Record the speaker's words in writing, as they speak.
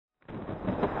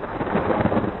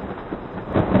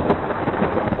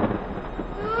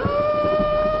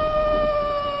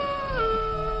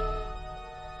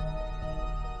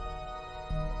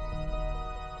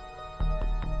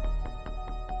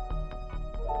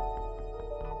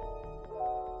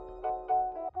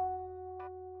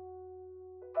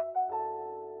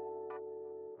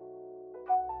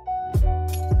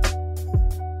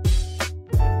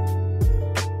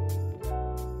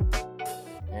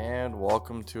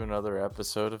welcome to another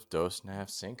episode of Dos and a Half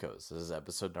Cincos. This is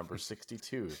episode number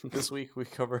 62. This week we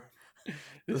cover.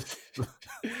 This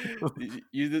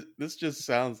just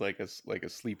sounds like a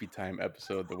sleepy time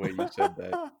episode. The way you said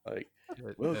that, like, I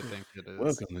think it is.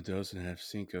 welcome to Dos and a Half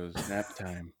Cinco's nap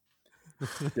time.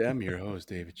 I'm your host,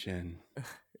 David Chen.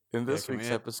 In this can week's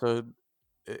we-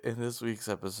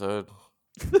 episode,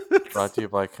 brought to you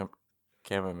by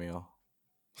Chamomile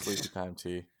Sleepy Time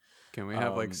Tea. Can we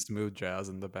have like smooth jazz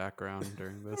in the background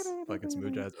during this? Like a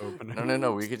smooth jazz opening?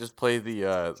 No. We could just play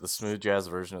the smooth jazz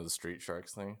version of the Street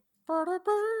Sharks thing.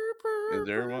 Is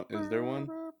there one?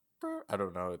 I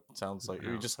don't know. It sounds like we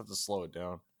No. just have to slow it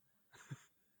down.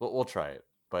 We'll try it.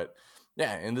 But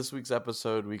yeah, in this week's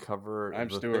episode, we cover I'm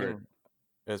the Stuart. thing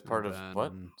as part of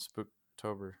what? Ben.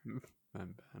 Spooktober.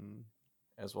 And Ben.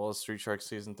 As well as Street Sharks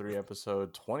Season 3,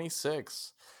 Episode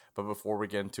 26. But before we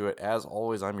get into it, as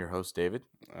always, I'm your host, David.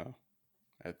 Oh,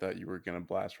 I thought you were gonna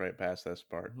blast right past this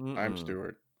part. I'm Mm-mm.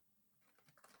 Stuart.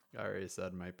 I already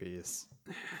said my piece.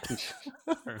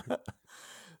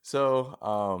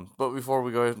 So, but before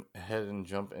we go ahead and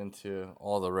jump into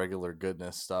all the regular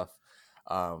goodness stuff,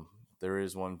 there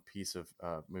is one piece of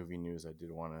movie news I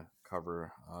did want to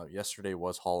cover. Yesterday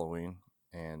was Halloween,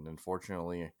 and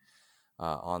unfortunately,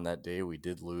 on that day, we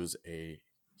did lose a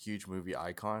huge movie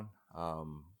icon.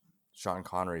 Sean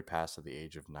Connery passed at the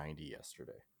age of 90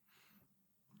 yesterday.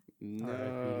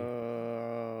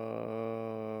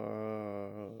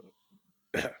 No.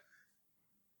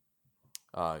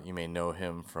 You may know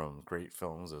him from great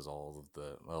films as a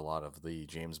lot of the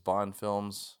James Bond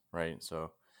films, right?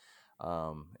 So,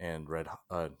 and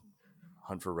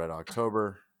Hunt for Red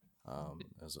October,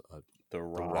 as The The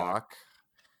Rock. Rock.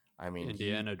 I mean,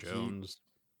 Indiana Jones.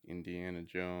 Indiana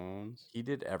Jones. He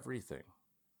did everything,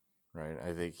 right?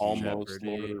 I think Almost Lord of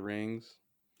Jeopardy. the Rings.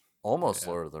 almost Yeah.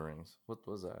 Lord of the Rings. What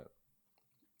was that?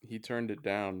 He turned it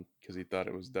down because he thought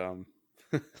it was dumb.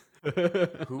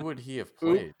 Who would he have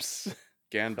played? Oops.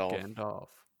 Gandalf. Gandalf.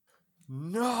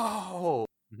 No.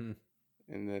 Mhm.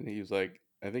 And then he was like,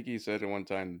 I think he said at one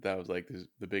time that was like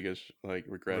the biggest like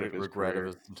regret of his career.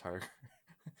 Of his entire.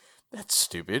 That's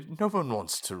stupid. No one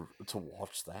wants to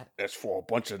watch that. That's for a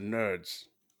bunch of nerds.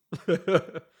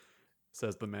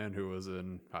 Says the man who was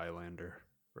in Highlander,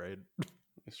 right?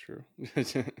 That's true.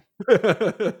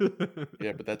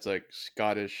 Yeah, but that's like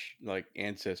Scottish like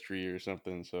ancestry or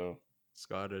something. So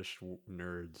Scottish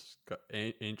nerds.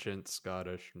 Ancient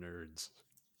Scottish nerds.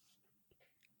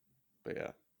 but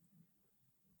yeah.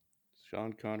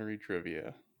 Sean Connery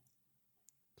trivia.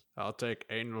 I'll take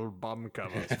anal bomb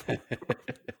covers.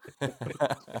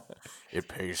 It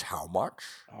pays how much?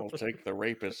 I'll take the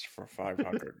rapist for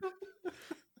 500.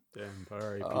 Damn,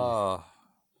 R.I.P. Oh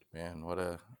man, what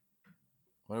a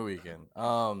weekend.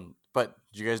 But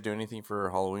did you guys do anything for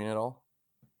Halloween at all?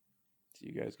 Do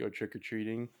you guys go trick or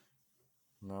treating?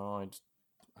 No,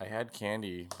 I had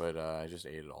candy, but I just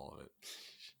ate all of it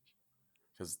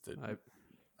because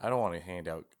I don't want to hand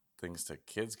out things to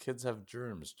kids. Kids have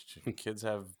germs. Kids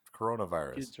have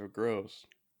coronavirus. Kids are gross.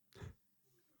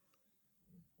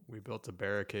 We built a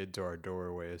barricade to our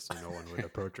doorway so no one would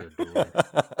approach our door.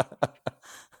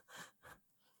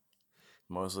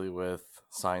 Mostly with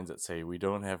signs that say, "We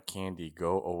don't have candy.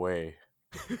 Go away."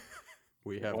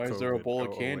 We have. Why is there a COVID, bowl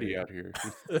go of candy away. out here?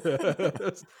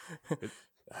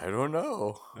 I don't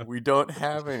know. We don't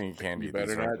have any candy. You better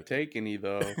These are not take any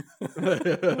though.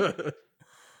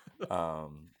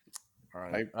 All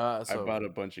right. I bought a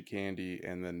bunch of candy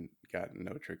and then got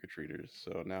no trick or treaters.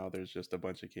 So now there's just a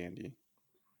bunch of candy.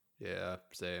 Yeah,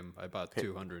 same. I bought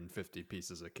 250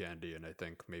 pieces of candy, and I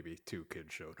think maybe 2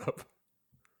 kids showed up.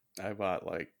 I bought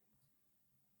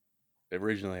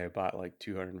originally I bought like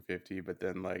 250, but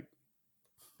then like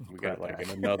we Put got it like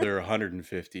back. another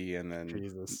 150, and then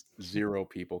Jesus. 0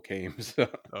 people came. So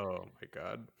Oh my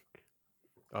god.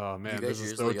 Oh You man, guys this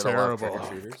is usually so get a lot of terrible.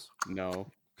 trick-or-treaters? no,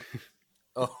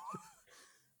 Oh,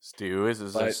 Stu, is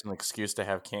But- this an excuse to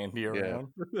have candy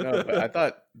around? no, but I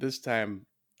thought this time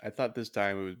it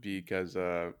would be because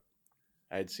I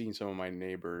had seen some of my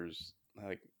neighbors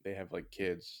like they have like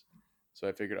kids, so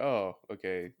I figured, oh,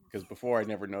 okay, because before I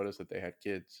never noticed that they had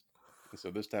kids, and so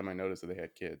this time I noticed that they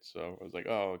had kids, so I was like,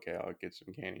 oh, okay, I'll get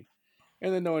some candy,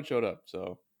 and then no one showed up,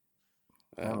 so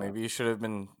Well, maybe you should have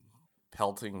been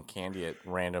pelting candy at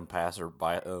random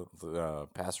passerbys.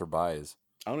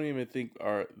 I don't even think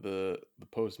the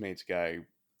Postmates guy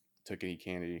took any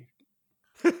candy.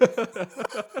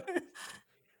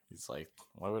 He's like,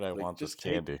 why would I Like, want this just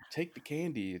candy? Take the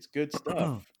candy. It's good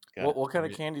stuff. What kind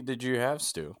of candy did you have,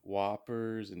 Stu?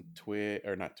 Whoppers and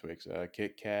not Twix,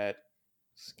 Kit Kat,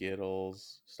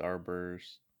 Skittles,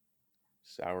 Starburst,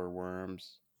 sour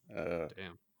worms,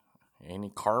 Damn.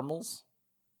 Any caramels?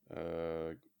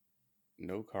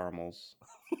 No caramels.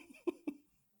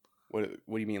 What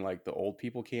do you mean, like the old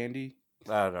people candy?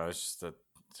 I don't know. It's just a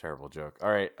terrible joke.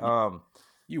 All right.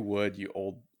 You would, you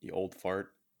old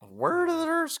fart. Where do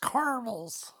there's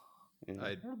caramels? Yeah.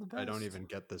 They're the I don't best. even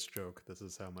get this joke. This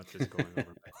is how much is going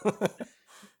over my head.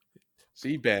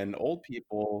 See, Ben, old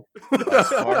people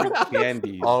discard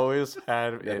candies Always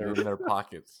had that it are in their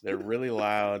pockets. they're really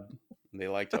loud. And they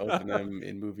like to open them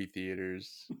in movie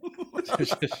theaters.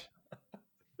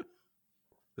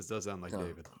 This does sound like Yeah.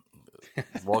 David.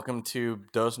 Welcome to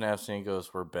Dos Nafsingos,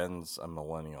 where Ben's a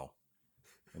millennial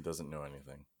and doesn't know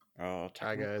anything. Oh,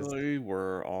 Hi, guys. technically,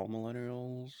 we're all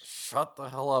millennials. Shut the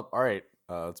hell up. All right,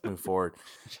 let's move forward.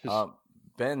 Just-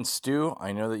 Ben, Stu,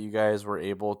 I know that you guys were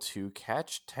able to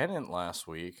catch Tenant last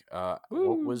week. What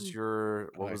was Woo!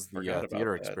 what I was the forgot about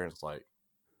theater that. experience like?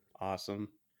 Awesome.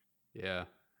 Yeah.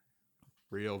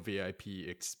 Real VIP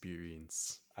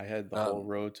experience. I had the whole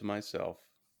row to myself.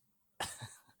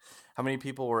 How many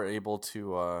people were able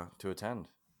to attend?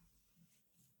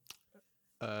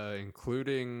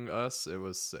 Including us, it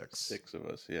was 6. 6 of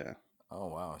us, yeah. Oh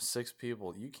wow, 6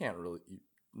 people. You can't really.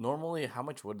 Normally, how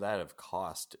much would that have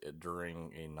cost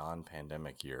during a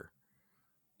non-pandemic year?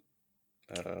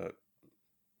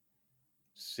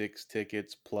 6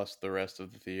 tickets plus the rest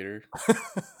of the theater.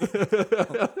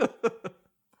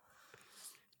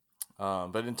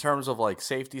 But in terms of like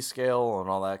safety scale and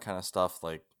all that kind of stuff,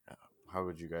 like how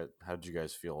did you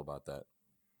guys feel about that?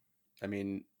 I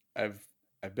mean, I've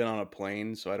been on a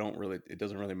plane, so it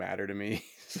doesn't really matter to me.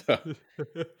 So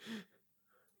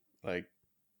like,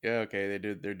 yeah, okay,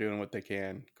 they're doing what they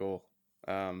can. Cool.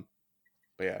 But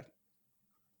yeah,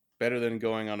 better than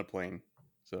going on a plane.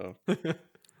 So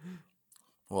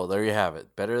Well, there you have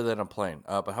it. Better than a plane.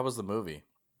 But how was the movie?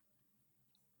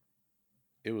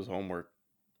 it was homework.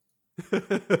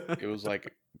 It was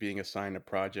like being assigned a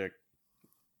project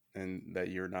and that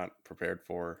you're not prepared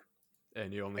for.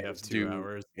 And you only And have it's 2 due.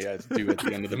 hours. Yeah, it's due at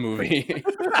the end of the movie.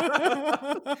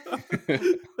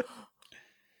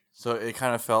 So it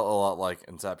kind of felt a lot like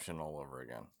Inception all over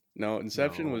again. No,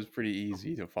 Inception No. was pretty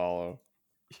easy to follow.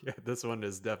 Yeah, this one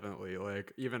is definitely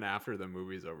like, even after the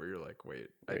movie's over, you're like, wait,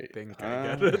 I Wait, think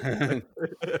I get it.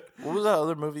 What was that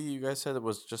other movie you guys said that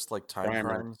was just like time Primer.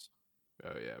 crimes?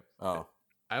 Oh, yeah. Oh,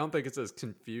 I don't think it's as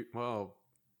well,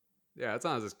 yeah, it's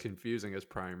not as confusing as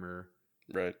Primer.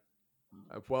 Right,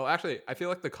 Well, actually, I feel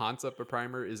like the concept of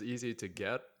Primer is easy to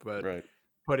get, but right.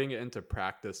 putting it into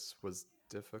practice was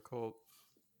difficult.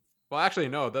 Well, actually,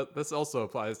 no, this also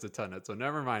applies to Tenet, so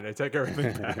never mind. I take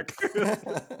everything back.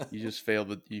 You just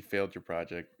failed. You failed your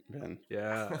project, Ben.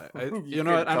 Yeah, You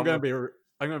know what? could come I'm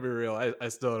gonna be real. I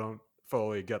still don't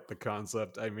fully get the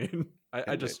concept. I mean,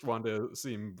 I just want to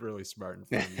seem really smart in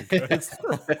front of you guys.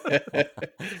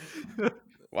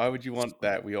 Why would you want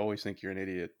that? We always think you're an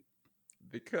idiot.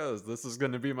 Because this is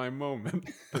gonna be my moment.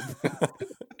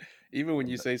 Even when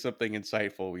you say something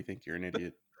insightful, we think you're an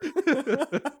idiot.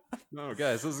 No,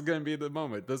 guys, this is gonna be the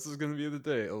moment. This is gonna be the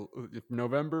day,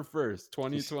 November 1st,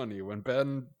 2020, when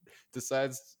Ben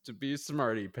decides to be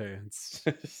Smarty Pants.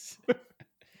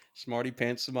 Smarty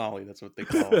Pants Sumali, that's what they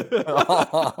call him.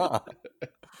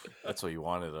 That's what you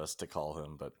wanted us to call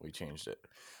him, but we changed it.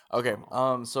 Okay.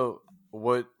 So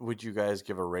what would you guys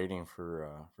give a rating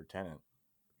for Tenet?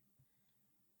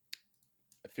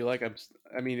 I feel like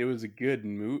I mean, it was a good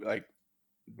movie. Like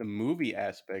the movie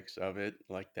aspects of it,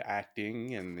 like the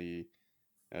acting and the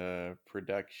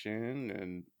production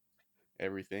and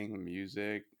everything, the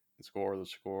music, the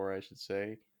score, I should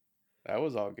say. That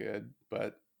was all good,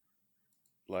 but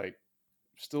like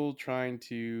still trying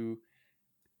to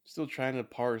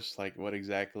parse like what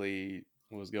exactly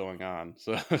was going on.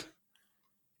 So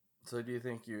So do you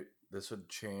think this would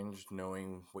change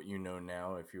knowing what you know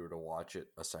now if you were to watch it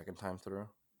a second time through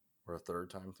or a third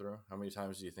time through? How many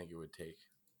times do you think it would take?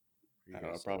 I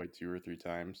don't know, probably 2 or 3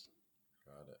 times.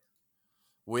 Got it.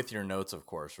 With your notes, of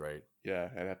course, right? Yeah,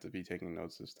 I'd have to be taking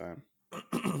notes this time.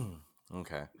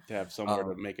 Okay. To have somewhere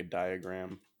to make a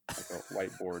diagram, like a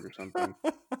whiteboard or something.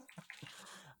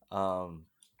 All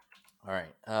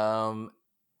right.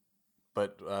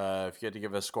 But if you had to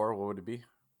give it a score, what would it be?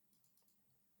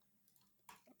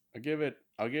 I'll give it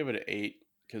an 8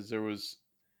 because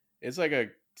it's like a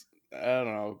I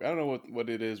don't know what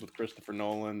it is with Christopher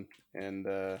Nolan and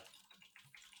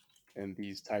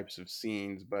these types of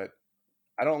scenes, but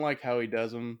I don't like how he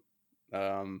does them.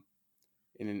 And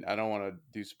I don't want to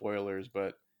do spoilers,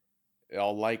 but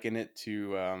I'll liken it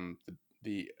to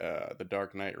the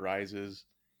Dark Knight Rises.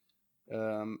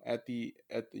 At the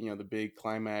the big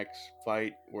climax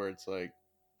fight where it's like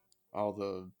all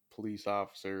the police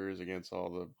officers against all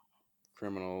the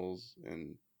criminals,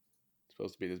 and it's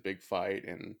supposed to be this big fight.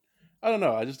 And I don't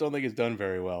know. I just don't think it's done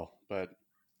very well. But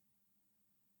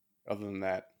other than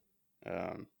that,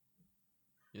 um,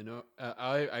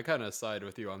 I kind of side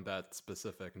with you on that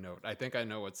specific note. I think I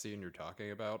know what scene you're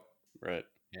talking about, right,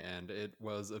 and it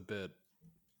was a bit.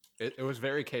 It was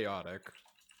very chaotic,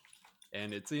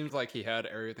 and it seems like he had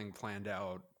everything planned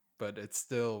out, but it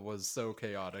still was so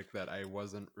chaotic that I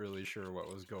wasn't really sure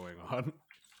what was going on.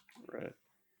 right.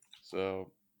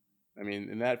 So, I mean,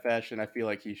 in that fashion, I feel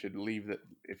like he should leave that.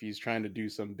 If he's trying to do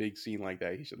some big scene like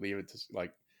that, he should leave it to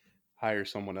like hire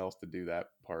someone else to do that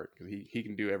part because he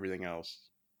can do everything else.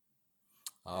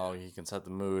 Oh, he can set the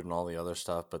mood and all the other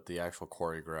stuff, but the actual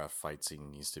choreographed fight scene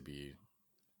needs to be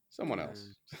Someone Mm,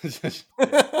 else.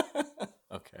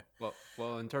 okay.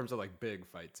 well, in terms of like big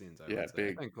fight scenes, I Yeah, would say. I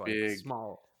big, think like big.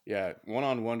 small. Yeah,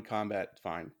 one-on-one combat,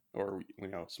 fine, or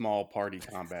small party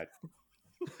combat.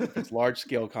 If it's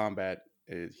large-scale combat,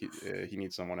 he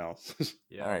needs someone else. All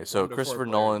Yeah, right, so 1 to 4 Christopher players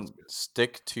is Nolan, good.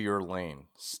 stick to your lane. Yeah,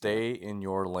 Stay in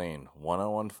your lane.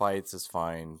 One-on-one fights is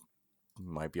fine. You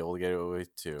might be able to get away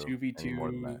with two. two v Any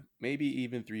more than two, maybe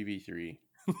even 3v3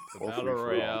 The or battle free for all.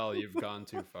 royale, you've gone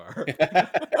too far.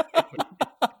 that.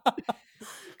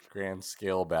 Grand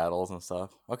scale battles and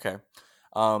stuff. Okay.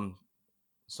 Um.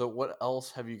 So what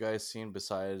else have you guys seen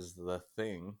besides The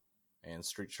Thing and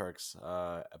Street Sharks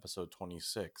episode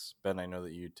 26? Ben, I know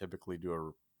that you typically do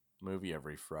a movie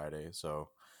every Friday. So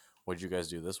what'd you guys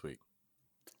do this week?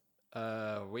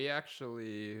 We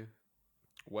actually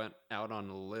went out on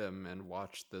a limb and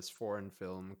watched this foreign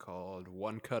film called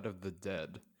One Cut of the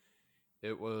Dead.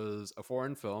 It was a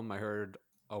foreign film I heard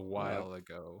a Oh, while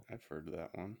ago. I've heard of that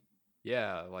one.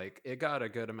 Yeah, like it got a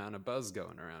good amount of buzz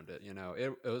going around it.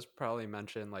 It was probably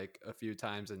mentioned like a few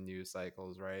times in news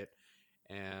cycles, right?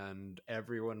 And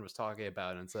everyone was talking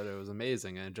about it and said it was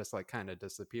amazing, and it just like kind of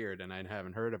disappeared, and I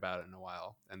haven't heard about it in a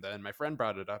while. And then my friend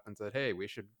brought it up and said, "Hey, we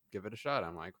should give it a shot."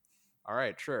 I'm like, "All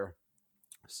right, sure."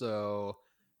 So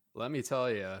let me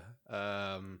tell you,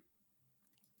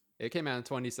 it came out in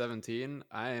 2017.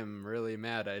 I am really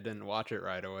mad I didn't watch it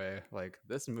right away. Like,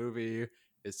 this movie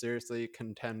is seriously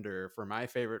contender for my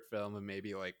favorite film of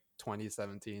maybe like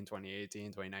 2017, 2018,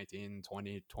 2019,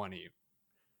 2020.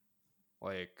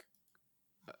 Like,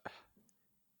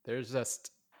 there's just,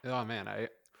 oh man,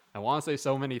 I want to say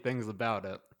so many things about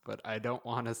it, but I don't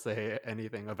want to say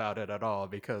anything about it at all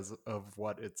because of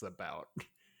what it's about.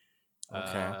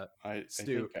 Okay. I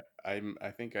Stu, think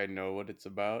I think I know what it's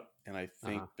about, and I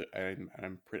think uh-huh.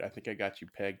 that I think I got you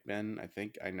pegged, Ben. I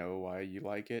think I know why you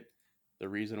like it. The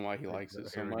reason why he likes it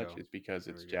so Here we much go. is because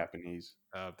Here it's we go. Japanese.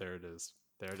 There it is.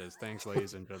 There it is. Thanks,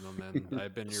 ladies and gentlemen.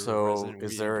 I've been your So resident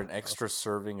is there weeb. an extra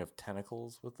serving of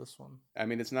tentacles with this one? I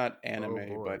mean, it's not Oh anime,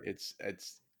 boy. but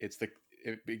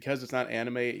because it's not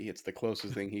anime. It's the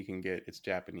closest thing he can get. It's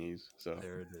Japanese, so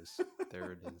There it is.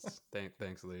 There it is.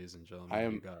 Thanks, ladies and I gentlemen. You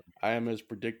am got I am as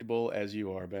predictable as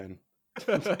you are, Ben.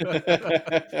 me.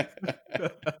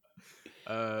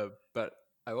 But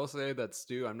I will say that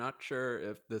Stu, I'm not sure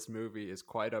if this movie is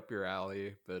quite up your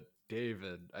alley, but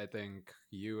David, I think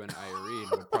you and Irene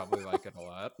would probably like it a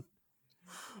lot.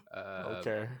 Uh,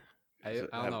 Okay. Is I it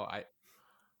I don't have know.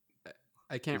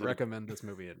 I can't is it recommend this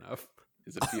movie enough.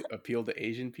 Is it appeal to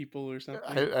Asian people or something?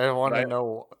 I want Would to I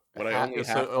know. would I only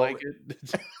So half like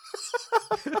it?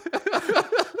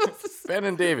 Ben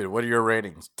and David, what are your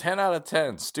ratings? 10 out of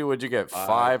 10. Stu, what'd you get? 5.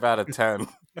 5 out of 10.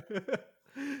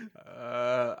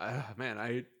 Man,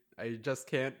 I just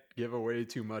can't give away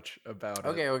too much about it.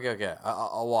 Okay.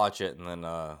 I'll watch it and then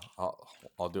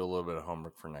I'll do a little bit of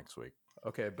homework for next week.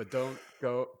 Okay, but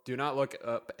do not look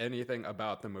up anything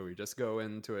about the movie. Just go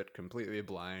into it completely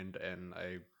blind, and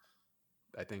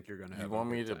I think you're gonna You have a want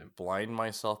me good to time. blind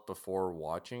myself before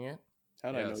watching it?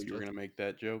 How did I know Yes, you were just gonna make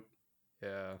that joke?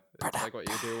 yeah. It's like what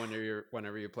you do when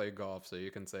whenever you play golf, so you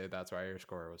can say that's why your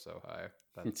score was so high.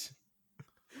 That's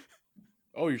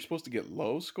Oh, you're supposed to get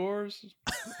low scores?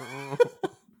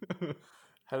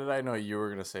 How did I know you were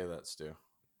going to say that, Stu?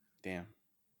 Damn,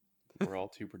 we're all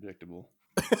too predictable.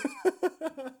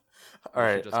 All We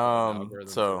should right. just get an algorithm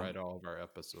to So write all of our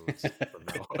episodes from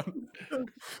now on.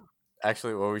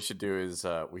 actually, what we should do is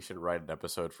we should write an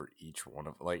episode for each one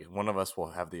of one of us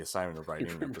will have the assignment of writing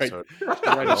an Right, episode.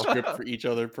 write a script for each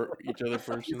other He's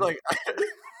person. like,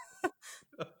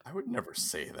 I would never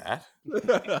say that,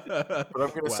 but I'm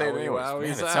going to say it Wowie, anyways. wowie,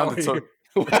 Man, it sounded so. zowie.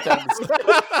 It sounded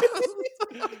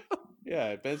so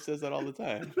Yeah, Ben says that all the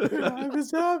time. I'm a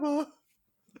Zappa.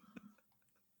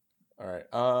 All right.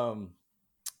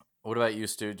 What about you,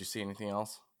 Stu? Did you see anything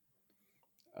else?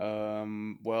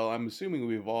 Well, I'm assuming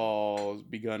we've all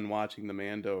begun watching the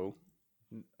Mando.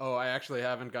 Oh, I actually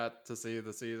haven't got to see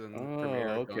the season premiere.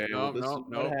 Oh, Don't, okay. Well, no, this is no, what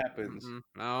nope. happens. Mm-mm.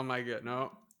 Oh my god,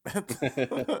 no,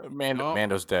 no,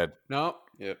 Mando's dead. no.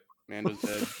 Yep, Mando's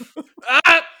dead.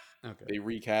 Ah! Okay. They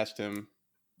recast him,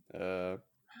 uh,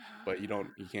 but you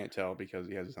can't tell because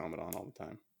he has his helmet on all the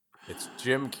time. It's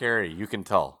Jim Carrey. You can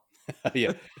tell.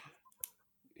 Yeah,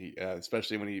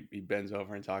 especially when he bends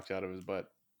over and talks out of his butt.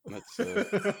 That's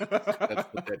the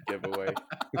dead giveaway.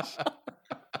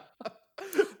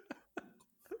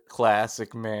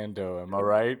 Classic Mando. Am I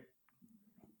right?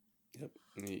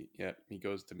 Yep. He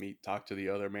goes to talk to the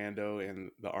other Mando and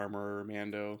the armorer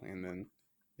Mando, and then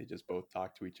they just both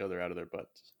talk to each other out of their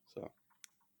butts. So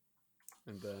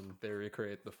And then they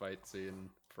recreate the fight scene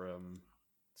from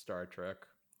Star Trek,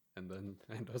 and then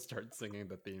Endo starts singing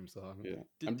the theme song. yeah,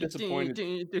 I'm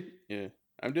disappointed. Yeah,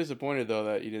 I'm disappointed though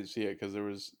that you didn't see it because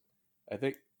I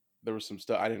think there was some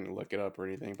stuff. I didn't look it up or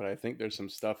anything, but I think there's some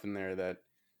stuff in there that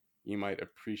you might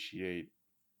appreciate.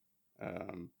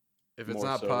 Um, If it's More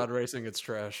not so. pod racing, it's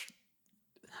trash.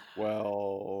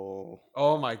 Well,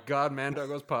 Oh my god, Mando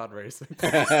goes pod racing.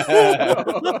 When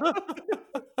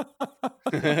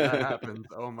that happens,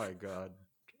 oh my god,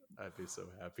 I'd be so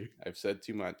happy. I've said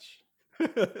too much.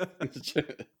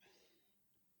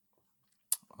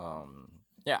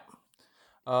 Yeah.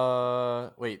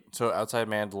 Wait. So outside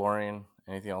Mandalorian,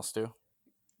 anything else too?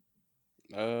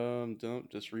 Don't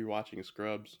just rewatching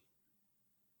Scrubs.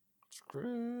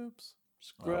 Scrubs.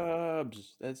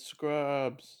 Scrubs. That's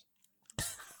Scrubs.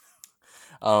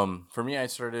 For me, I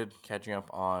started catching up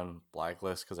on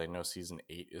Blacklist because I know season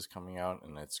 8 is coming out,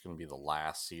 and it's going to be the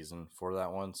last season for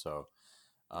that one. So,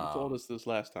 You told us this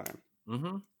last time.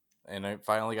 mm-hmm. And I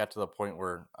finally got to the point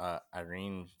where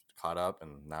Irene caught up,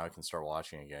 and now I can start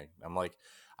watching again. I'm like,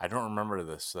 I don't remember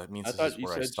this, so that means I this thought is you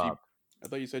where I said stopped. I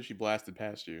thought you said she blasted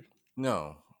past you.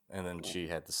 No, and then Oh. she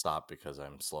had to stop because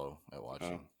I'm slow at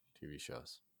watching TV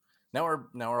shows. Now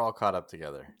we're all caught up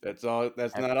together. That's all.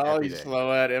 That's not all happy he's day.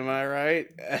 slow at. Am I right?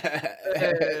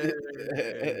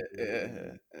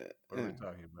 What are we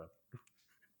talking about?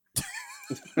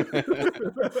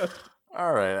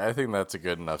 All right, I think that's a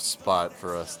good enough spot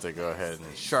for us to go ahead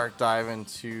and shark dive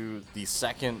into the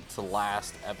second to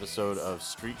last episode of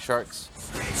Street Sharks.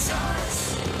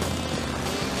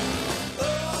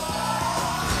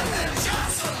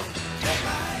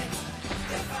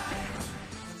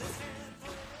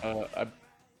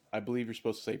 I believe you're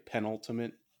supposed to say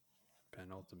penultimate.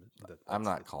 Penultimate. I'm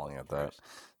not calling it that.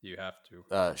 You have to.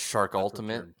 Shark That's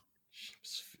Ultimate.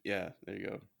 Yeah, there you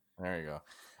go. There you go.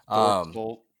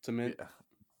 Ultimate. Yeah.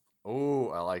 Oh,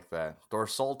 I like that.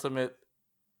 Dorsultimate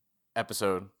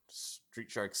episode, Street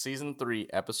Sharks Season 3,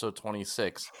 Episode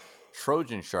 26,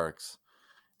 Trojan Sharks.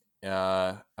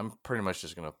 I'm pretty much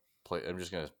just going to I'm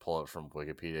just going to pull it from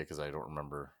Wikipedia because I don't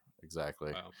remember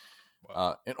exactly.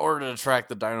 Wow. In order to track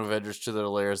the Dino Avengers to their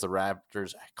lairs, the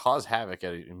Raptors cause havoc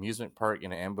at an amusement park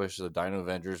and ambush the Dino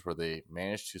Avengers, where they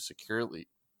manage to secretly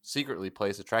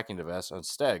place a tracking device on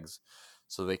Stegs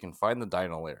so they can find the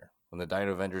Dino lair. When the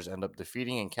Dino Avengers end up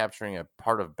defeating and capturing a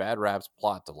part of Bad Rap's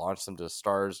plot to launch them to the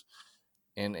stars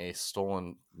in a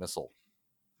stolen missile.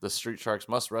 The Street Sharks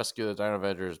must rescue the Dino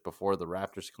Avengers before the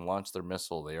Raptors can launch their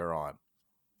missile they are on.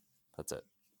 That's it.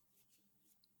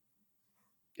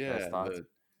 Yeah,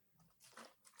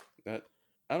 that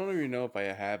I don't even know if I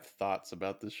have thoughts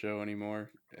about this show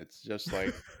anymore. It's just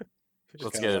like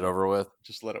let's get it over with.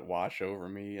 Just let it wash over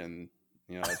me, and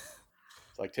it's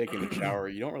like taking a shower.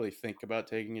 You don't really think about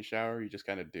taking a shower; you just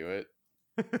kind of do it.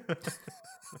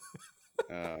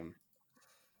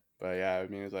 But yeah, I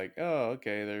mean, it's like, oh,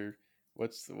 okay,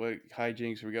 what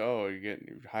hijinks we go? Oh, you're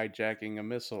getting hijacking a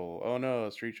missile. Oh no,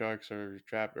 Street Sharks are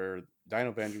trapped, or Dino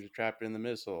Avengers are trapped in the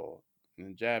missile, and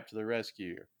then Jab to the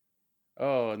rescue.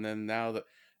 Oh, and then now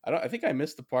I think I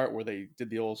missed the part where they did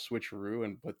the old switcheroo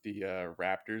and put the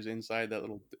Raptors inside that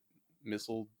little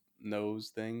missile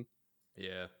nose thing.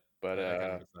 Yeah, but I kind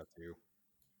of missed that too.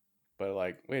 But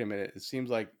like, wait a minute, it seems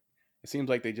like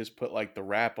they just put like the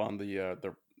wrap on the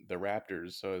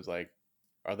Raptors. So it's like,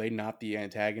 are they not the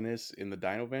antagonists in the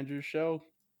Dino Avengers show,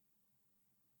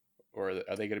 or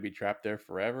are they going to be trapped there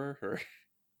forever? Or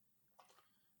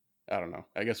I don't know.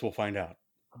 I guess we'll find out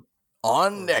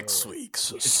on next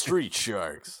week's Street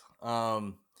Sharks. Yeah,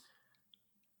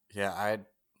 I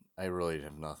really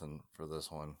have nothing for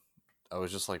this one. I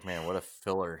was just like, man, what a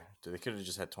filler. They could have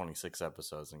just had 26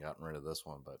 episodes and gotten rid of this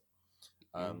one, but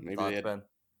maybe thoughts,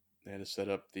 they had to set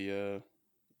up the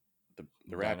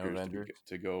Raptors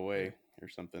to go away or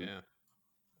something. Yeah.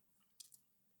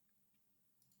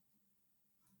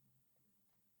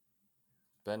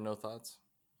 Ben, no thoughts?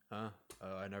 Huh?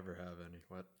 Oh, I never have any.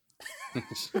 What?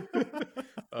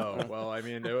 Oh well, I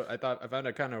mean, I found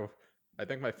it kind of. I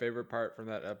think my favorite part from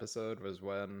that episode was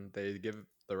when they give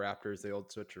the Raptors the old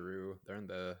switcheroo. They're in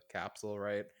the capsule,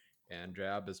 right? And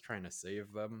Jab is trying to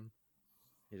save them.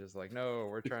 He's just like, "No,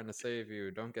 we're trying to save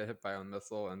you. Don't get hit by a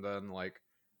missile." And then I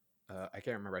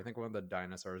can't remember. I think one of the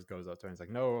dinosaurs goes up to him. And he's like,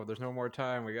 "No, there's no more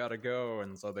time. We gotta go."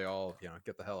 And so they all,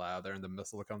 get the hell out of there. And the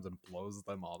missile comes and blows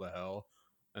them all to hell.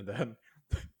 And then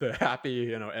the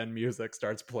happy, end music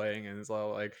starts playing, and it's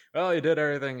all like, "Well, you did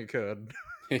everything you could.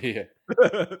 Yeah.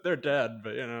 They're dead,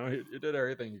 but you did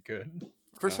everything you could."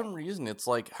 For some reason, it's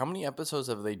like, how many episodes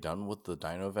have they done with the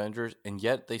Dino Avengers, and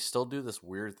yet they still do this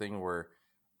weird thing where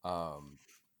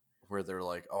they're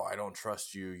like, "Oh, I don't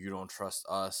trust you. You don't trust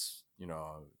us.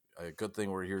 A good thing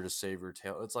we're here to save your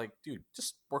tail." It's like, dude,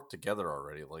 just work together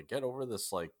already. Like, get over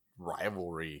this like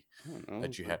rivalry I don't know.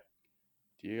 that you have.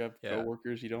 Do you have Yeah.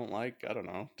 coworkers you don't like? I don't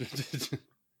know.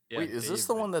 Yeah, Wait, is this Dave,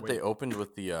 the one that they wait. opened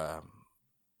with the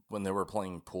when they were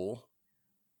playing pool?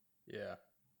 Yeah.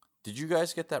 Did you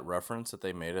guys get that reference that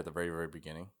they made at the very, very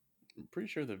beginning? I'm pretty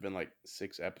sure there've been like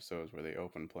 6 episodes where they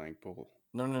open playing pool.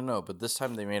 No. But this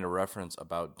time they made a reference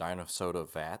about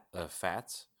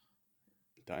fats.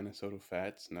 Dinosaur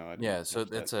fats? No, I didn't Yeah, so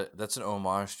catch that. that's an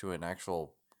homage to an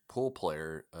actual pool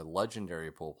player, a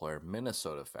legendary pool player,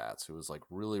 Minnesota Fats, who was like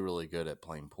really, really good at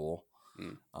playing pool.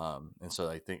 Mm. And so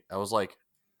I think I was like,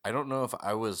 I don't know if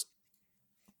I was,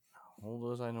 how old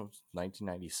was I? know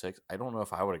 1996. I don't know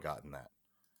if I would have gotten that.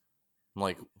 I'm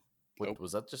like, what Nope.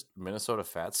 was that? Just Minnesota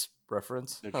Fats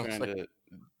reference? They're I was like,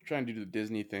 trying to do the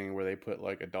Disney thing where they put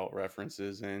like adult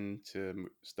references into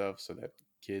stuff so that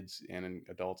kids and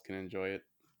adults can enjoy it.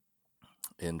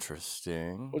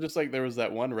 interesting. Well, just like there was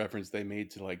that one reference they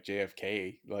made to like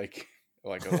JFK, like a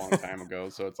long time ago.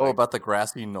 So it's Oh, like, about the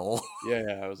grassy knoll.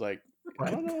 yeah, I was like,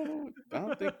 I don't know, I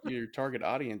don't think your target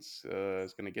audience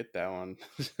is gonna get that one.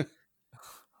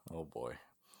 Oh boy.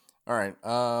 All right.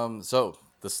 So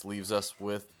this leaves us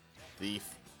with the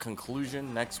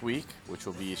conclusion next week, which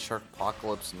will be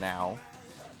Sharkpocalypse Now.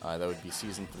 That would be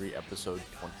season 3, episode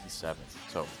 27.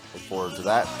 So look forward to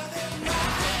that.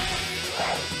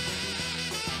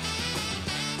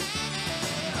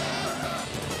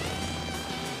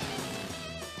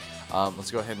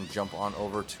 Let's go ahead and jump on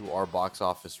over to our box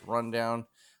office rundown.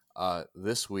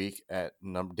 This week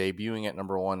debuting at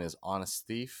number 1 is Honest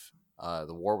Thief.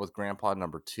 The War with Grandpa,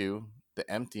 number 2. The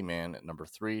Empty Man at number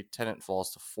 3. Tenet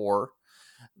falls to 4.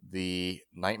 The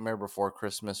Nightmare Before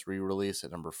Christmas re-release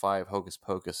at number 5. Hocus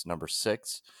Pocus, number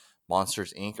 6.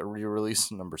 Monsters, Inc. a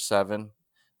re-release, number 7.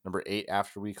 Number 8,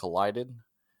 After We Collided.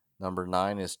 Number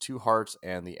 9 is Two Hearts,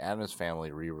 and the Addams Family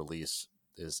re-release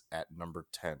is at number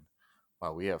 10.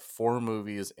 Wow, we have 4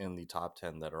 movies in the top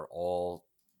 10 that are all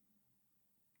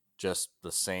just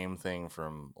the same thing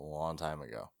from a long time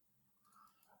ago.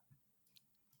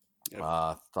 Yep.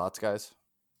 Thoughts, guys?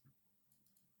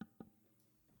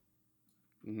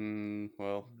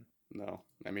 Well, no.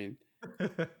 I mean,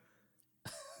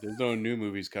 there's no new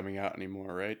movies coming out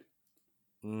anymore, right?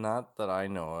 Not that I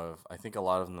know of. I think a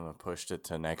lot of them have pushed it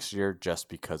to next year just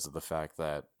because of the fact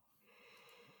that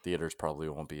theaters probably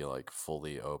won't be like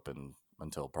fully open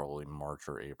until probably March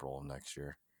or April of next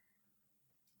year.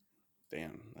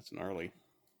 Damn, that's gnarly.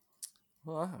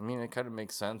 Well, I mean, it kind of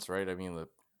makes sense, right? I mean,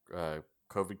 the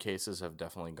COVID cases have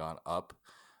definitely gone up.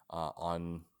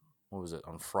 On what was it?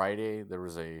 On Friday, there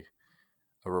was a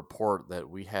report that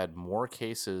we had more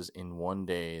cases in one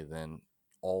day than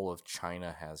all of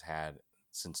China has had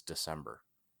since December.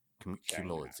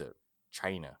 Cumulative.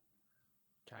 China.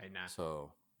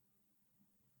 So,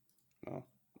 Well,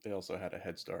 they also had a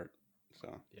head start.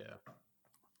 So Yeah.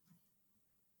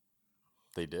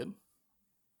 they did? What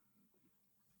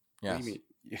Yes. do you mean?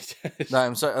 No,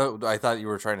 I'm sorry. Oh, I thought you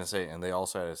were trying to say, and they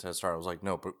also had a head start. I was like,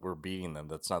 no, but we're beating them.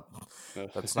 That's not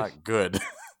good.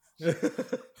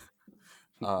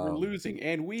 We're losing,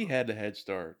 and we had a head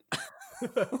start.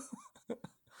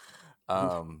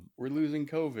 We're losing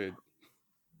COVID.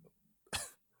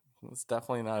 It's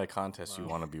definitely not a contest you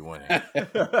want to be winning.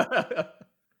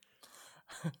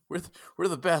 We're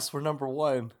the best. We're number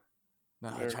 1. No,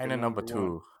 America China number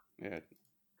 2. Yeah.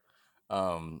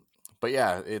 But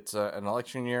yeah, it's an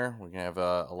election year. We're gonna have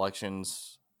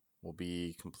elections. Will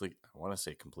be complete. I want to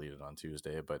say completed on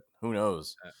Tuesday, but who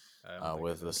knows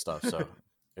with this stuff. So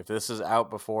if this is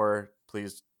out before,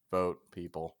 please vote,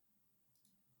 people.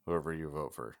 Whoever you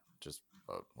vote for, just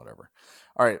vote. Whatever.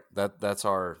 All right, that's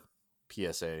our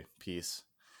PSA piece.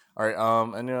 All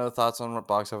right. Any other thoughts on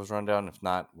box office rundown? If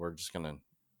not, we're just gonna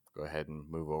go ahead and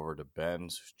move over to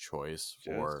Ben's choice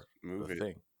for the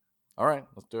thing. All right,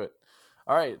 let's do it.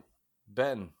 All right,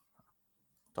 Ben,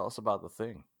 Tell us about the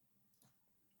thing.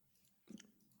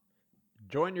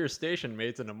 Join your station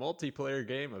mates in a multiplayer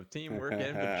game of teamwork and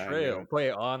I knew betrayal. it.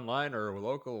 Play online or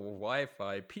local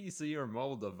Wi-Fi, PC, or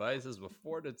mobile devices with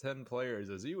 4 to 10 players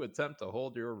as you attempt to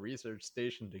hold your research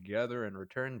station together and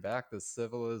return back to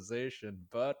civilization.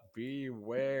 But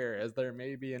beware, as there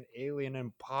may be an alien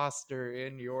imposter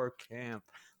in your camp.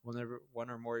 Whenever one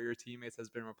or more of your teammates has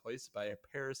been replaced by a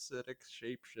parasitic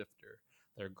shapeshifter.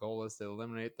 Their goal is to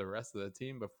eliminate the rest of the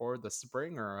team before the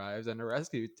spring arrives and the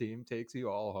rescue team takes you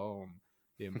all home.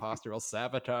 The imposter will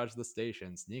sabotage the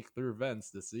station, sneak through vents,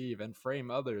 deceive, and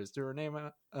frame others to remain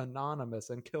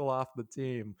anonymous and kill off the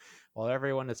team. While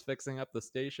everyone is fixing up the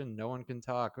station, no one can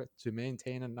talk to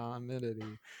maintain anonymity.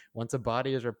 Once a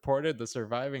body is reported, the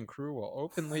surviving crew will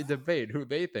openly debate who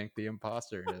they think the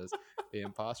imposter is. The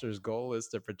imposter's goal is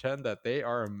to pretend that they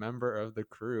are a member of the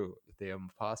crew. If the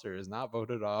imposter is not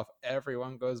voted off,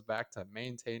 everyone goes back to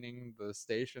maintaining the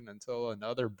station until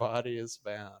another body is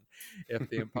found. If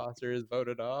the imposter is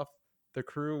voted off, the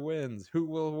crew wins. Who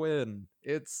will win?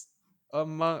 It's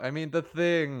the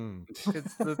thing.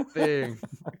 It's the thing.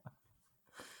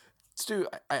 Stu,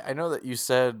 I know that you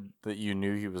said that you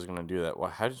knew he was going to do that. Well,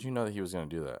 how did you know that he was going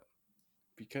to do that?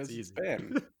 Because it's easy.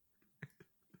 Ben.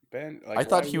 Ben, I like,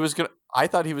 thought why he would. was gonna. I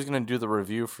thought he was gonna do the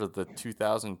review for the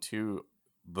 2002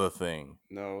 The Thing.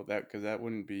 No, because that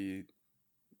wouldn't be.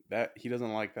 That he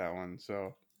doesn't like that one.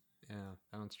 So, Yeah,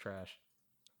 that one's trash.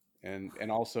 and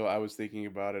also I was thinking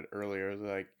about it earlier. I was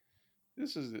like,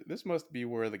 this must be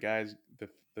where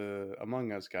the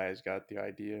Among Us guys got the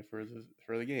idea for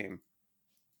the game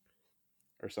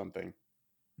or something.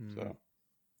 So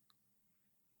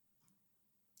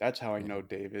that's how I Yeah. know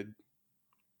David.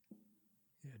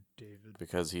 Yeah, David.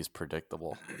 Because he's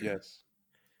predictable. Yes.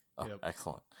 Oh, Yep.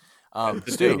 excellent. As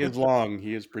the day Stu. is long,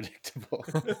 he is predictable.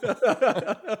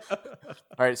 All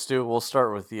right, Stu. We'll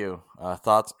start with you.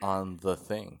 Thoughts on The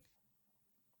Thing?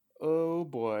 Oh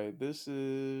boy, this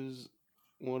is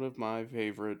one of my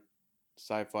favorite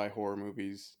sci-fi horror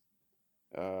movies.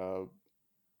 Uh,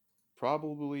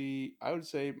 Probably, I would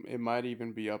say it might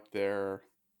even be up there,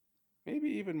 maybe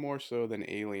even more so than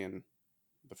Alien,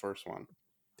 the first one.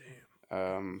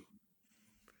 Damn.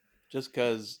 Just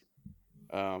because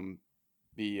um,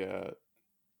 the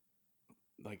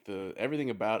like the everything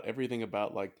about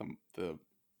like the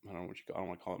I don't know I don't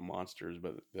want to call it monsters,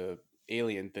 but the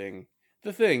alien thing,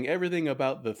 everything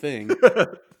about the thing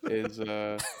is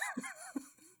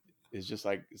just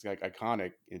like it's like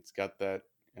iconic. It's got that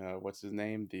what's his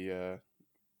name? The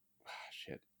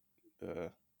shit. The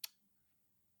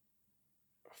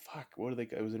fuck. What do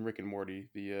they? It was in Rick and Morty.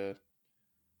 The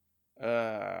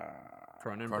Cronenberg.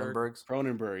 Cronenberg's?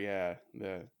 Cronenberg. Yeah.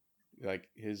 The like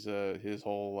his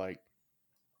whole like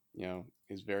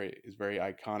his very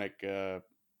iconic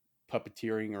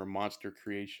puppeteering or monster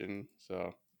creation.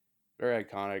 So very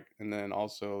iconic. And then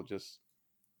also just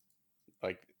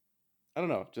like I don't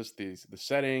know, just the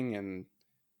setting and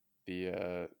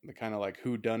the kind of like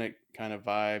who done it kind of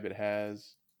vibe it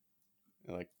has.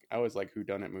 Like I always like who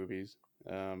done it movies.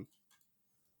 Um,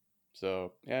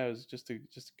 so yeah, it was just a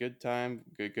good time,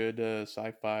 good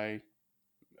sci-fi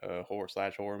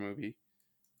horror movie.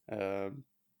 Um,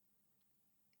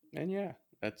 and yeah,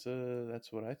 that's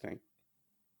what I think.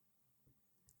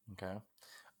 Okay.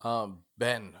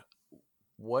 Ben,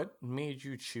 what made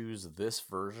you choose this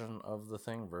version of The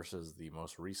Thing versus the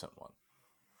most recent one?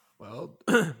 Well,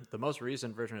 the most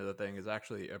recent version of the thing is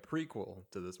actually a prequel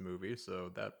to this movie, so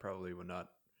that probably would not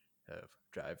have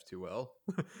jived too well.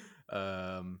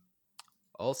 um,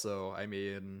 also,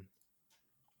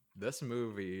 this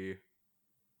movie,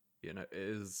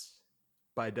 is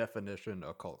by definition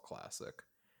a cult classic.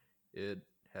 It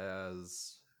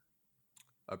has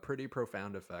a pretty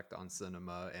profound effect on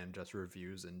cinema and just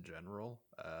reviews in general.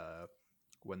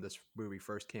 When this movie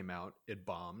first came out, it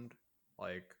bombed,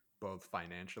 like both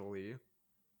financially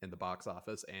in the box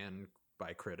office and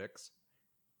by critics.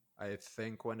 I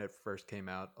think when it first came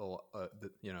out,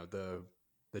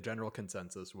 the general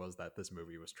consensus was that this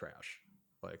movie was trash,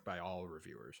 like by all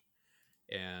reviewers.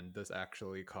 And this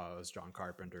actually caused John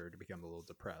Carpenter to become a little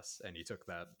depressed, and he took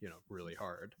that really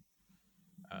hard.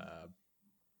 Uh,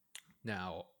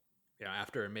 Now,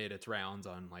 after it made its rounds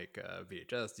on like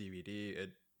VHS, DVD,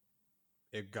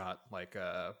 it got like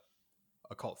a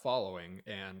cult following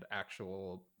and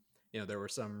actual. There were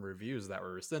some reviews that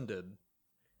were rescinded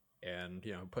and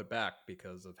put back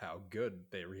because of how good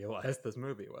they realized this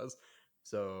movie was.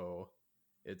 So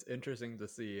it's interesting to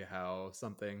see how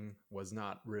something was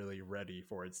not really ready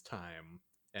for its time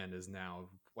and is now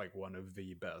like one of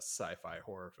the best sci-fi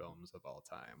horror films of all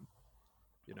time.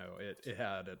 It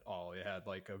had it all. It had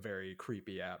like a very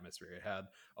creepy atmosphere. It had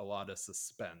a lot of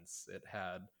suspense. It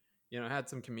had, it had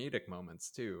some comedic moments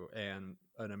too, and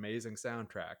an amazing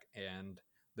soundtrack, and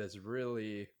this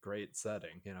really great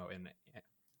setting.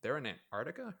 They're in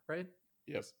Antarctica, right?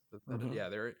 Yep. Mm-hmm. Yeah,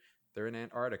 they're in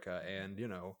Antarctica, and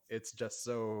it's just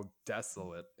so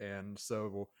desolate and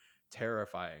so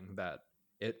terrifying that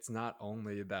it's not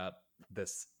only that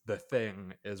the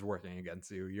thing is working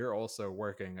against you, you're also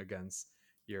working against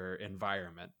your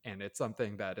environment, and it's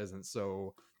something that isn't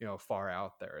so far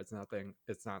out there.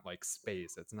 It's not like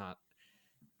space.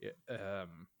 It,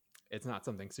 um it's not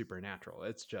something supernatural.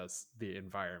 It's just the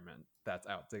environment that's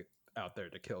out there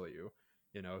to kill you.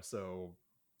 So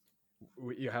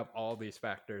you have all these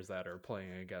factors that are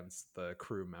playing against the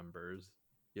crew members,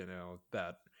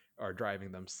 that are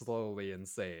driving them slowly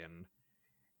insane.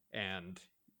 And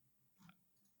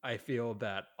I feel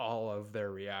that all of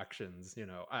their reactions,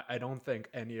 I don't think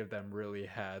any of them really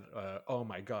had, oh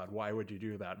my God, why would you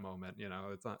do that moment?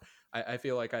 It's not, I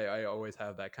feel like I always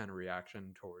have that kind of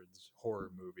reaction towards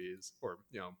horror movies, or,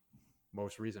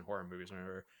 most recent horror movies,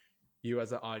 whenever you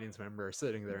as an audience member are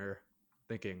sitting there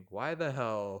thinking, why the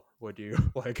hell would you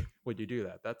would you do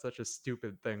that? That's such a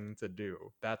stupid thing to do.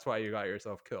 That's why you got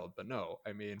yourself killed. But no,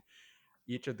 I mean,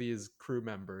 each of these crew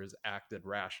members acted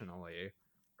rationally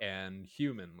and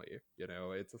humanly. It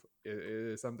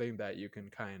is something that you can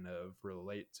kind of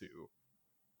relate to,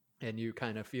 and you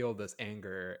kind of feel this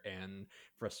anger and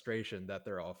frustration that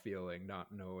they're all feeling,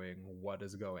 not knowing what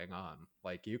is going on.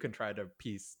 Like, you can try to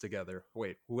piece together,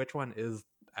 wait, which one is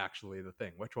actually the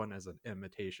thing, which one is an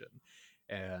imitation.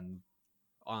 And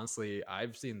honestly,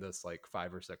 I've seen this like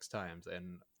 5 or 6 times,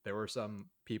 and there were some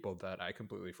people that I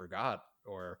completely forgot,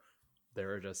 or there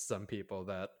were just some people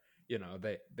that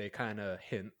they kind of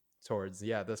hint towards,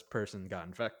 yeah, this person got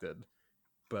infected,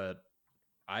 but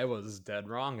I was dead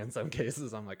wrong in some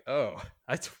cases. I'm like, oh,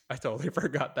 I totally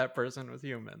forgot that person was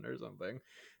human or something.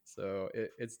 So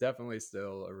it's definitely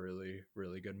still a really,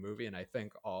 really good movie. And I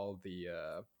think all the,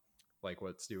 like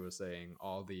what Stu was saying,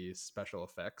 all the special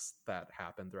effects that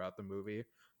happened throughout the movie,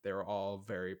 they were all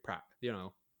very,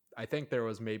 I think there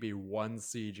was maybe one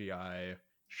CGI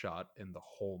shot in the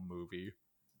whole movie,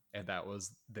 and that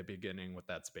was the beginning with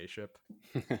that spaceship.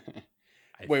 I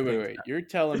think Wait. You're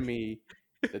telling me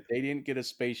that they didn't get a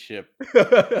spaceship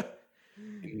that.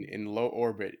 in low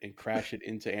orbit and crash it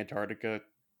into Antarctica?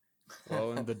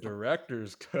 Well, in the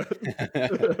director's cut.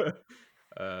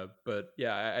 But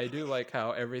yeah, I do like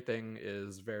how everything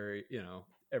is very,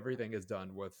 everything is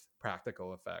done with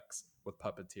practical effects, with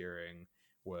puppeteering,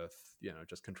 with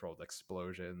just controlled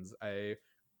explosions. I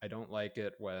don't like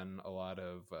it when a lot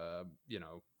of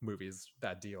movies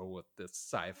that deal with this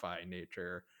sci-fi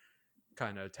nature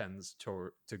kind of tends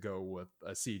to go with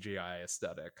a CGI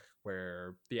aesthetic,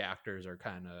 where the actors are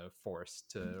kind of forced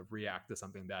to react to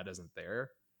something that isn't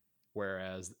there.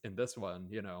 Whereas in this one,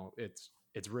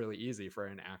 it's really easy for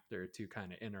an actor to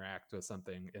kind of interact with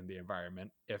something in the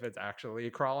environment if it's actually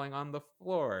crawling on the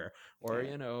floor, or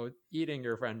Yeah. eating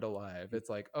your friend alive. It's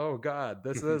like, oh God,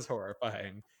 this is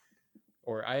horrifying,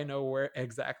 or I know where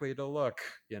exactly to look.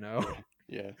 Yeah.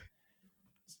 Yeah.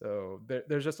 So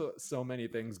there's just so many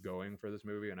things going for this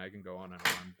movie, and I can go on and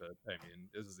on, but I mean,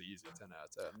 this is the easy 10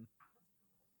 out of 10.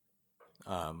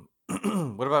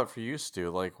 What about for you, Stu?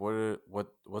 Like, what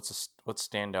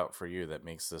stand out for you that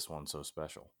makes this one so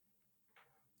special?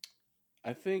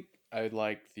 I think I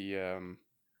like the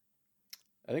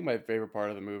I think my favorite part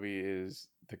of the movie is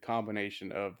the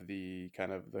combination of the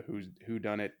kind of the who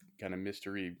done it kind of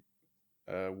mystery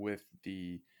with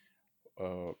the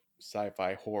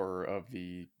sci-fi horror of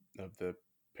the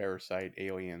parasite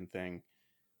alien thing,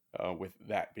 with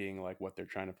that being like what they're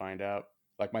trying to find out.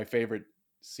 Like my favorite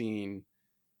scene,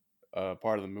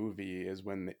 part of the movie is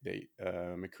when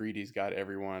McCready's got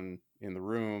everyone in the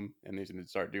room and he's going to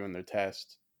start doing their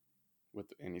test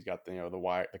and he's got the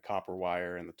wire, the copper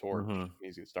wire, and the torch. Mm-hmm.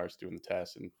 And he starts doing the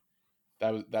test, and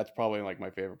that's probably like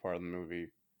my favorite part of the movie.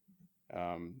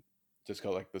 Um, just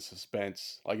cause like the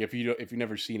suspense. Like if you've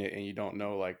never seen it and you don't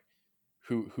know like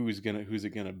who's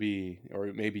it gonna be,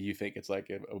 or maybe you think it's like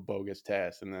a bogus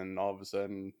test, and then all of a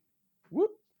sudden,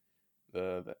 whoop,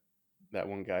 the that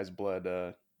one guy's blood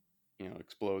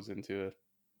explodes into a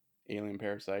alien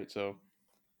parasite. So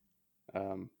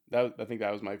I think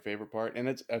that was my favorite part, and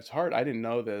it's hard. I didn't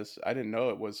know this. I didn't know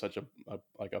it was such a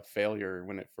like a failure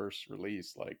when it first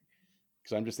released. Like,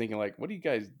 because I'm just thinking like, what are you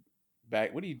guys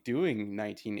back? What are you doing,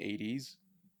 1980s?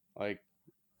 Like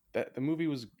that the movie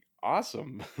was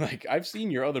awesome. Like I've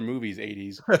seen your other movies,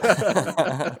 80s,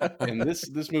 and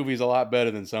this movie is a lot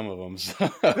better than some of them. So.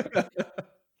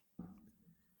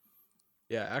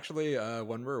 Yeah, actually,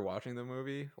 when we were watching the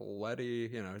movie, Letty,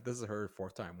 this is her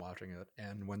fourth time watching it,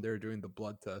 and when they're doing the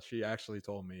blood test, she actually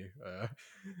told me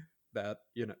that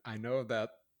I know that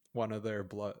one of their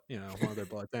blood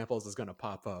samples is gonna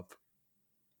pop up,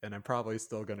 and I'm probably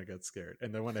still gonna get scared.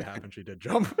 And then when it happened, she did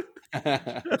jump.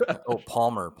 Oh,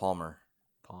 Palmer. Palmer,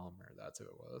 that's who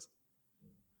it was.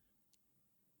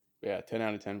 Yeah, 10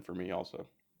 out of 10 for me also.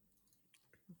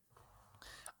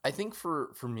 I think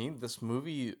for me, this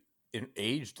movie it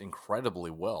aged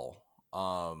incredibly well.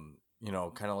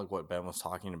 Kind of like what Ben was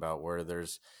talking about, where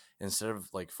there's instead of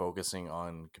like focusing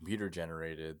on computer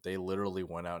generated, they literally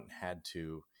went out and had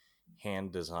to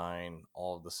hand design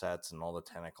all of the sets and all the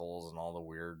tentacles and all the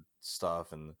weird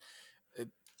stuff, and it,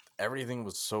 everything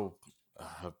was so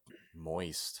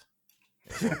moist.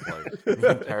 It looked like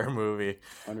the entire movie.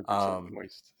 100% Um,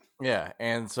 moist. yeah,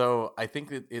 and so I think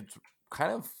that it's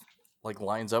kind of like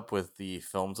lines up with the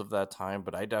films of that time,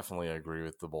 but I definitely agree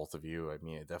with the both of you. I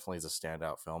mean, it definitely is a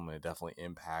standout film, and it definitely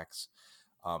impacts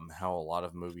how a lot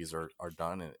of movies are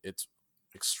done, and it's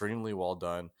extremely well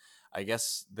done. I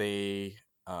guess they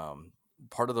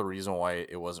part of the reason why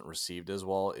it wasn't received as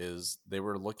well is they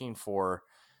were looking for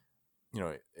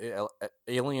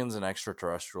aliens and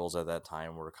extraterrestrials at that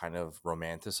time were kind of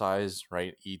romanticized,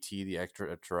 right? ET, the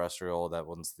extraterrestrial, that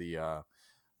one's the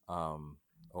um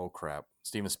oh crap,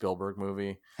 Steven Spielberg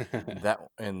movie. That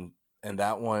and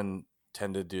that one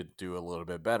tended to do a little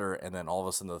bit better, and then all of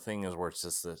a sudden the thing is where it's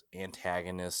just this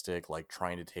antagonistic, like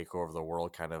trying to take over the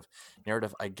world kind of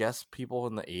narrative. I guess people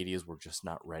in the 80s were just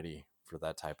not ready for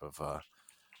that type of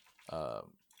uh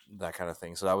that kind of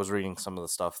thing. So I was reading some of the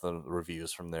stuff, the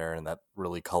reviews from there, and that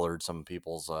really colored some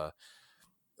people's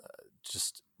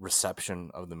just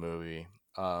reception of the movie.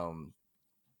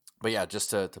 But yeah,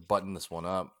 just to button this one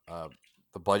up,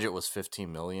 the budget was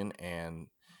 15 million, and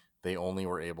they only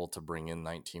were able to bring in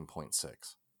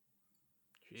 19.6.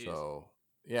 Jeez. So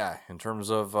yeah, in terms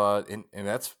of and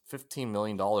that's 15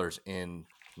 million dollars in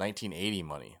 1980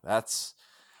 money. That's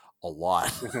a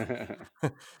lot.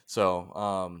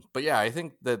 So, but yeah, I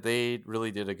think that they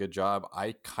really did a good job.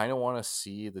 I kind of want to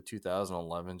see the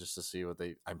 2011 just to see what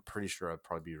they. I'm pretty sure I'd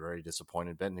probably be very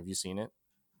disappointed. Ben, have you seen it?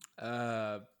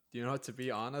 Uh, to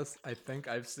be honest, I think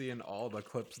I've seen all the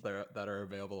clips there that are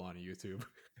available on YouTube,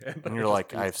 and And I you're just like,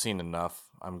 pieced. I've seen enough.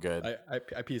 I'm good.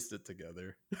 I pieced it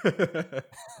together.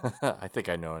 I think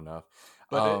I know enough.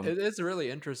 But it is really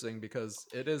interesting because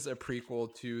it is a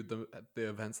prequel to the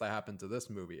events that happened to this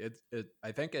movie. It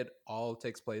I think it all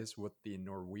takes place with the Yeah.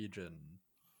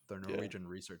 Norwegian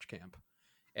research camp,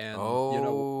 and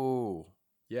Oh,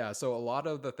 yeah. So a lot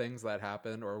of the things that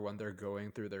happen, or when they're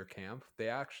going through their camp, they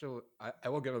actually I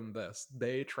will give them this: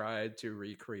 they tried to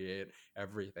recreate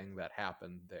everything that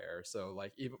happened there. So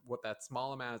like even with that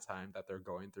small amount of time that they're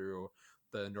going through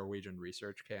the Norwegian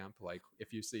research camp, like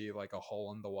if you see like a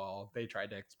hole in the wall, they tried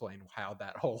to explain how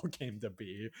that hole came to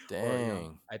be. Or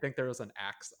dang. I think there was an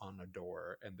axe on a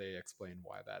door, and they explained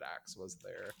why that axe was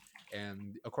there.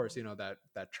 And of course,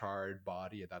 that charred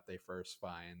body that they first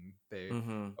find, they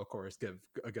Mm-hmm. of course give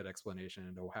a good explanation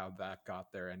into how that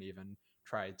got there, and even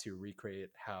tried to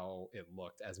recreate how it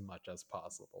looked as much as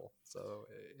possible. So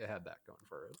it had that going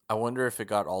for it. I wonder if it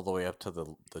got all the way up to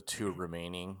the two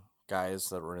remaining guys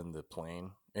that were in the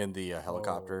plane, in the Oh,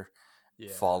 helicopter,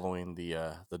 yeah. following the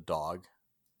dog.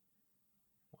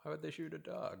 Why would they shoot a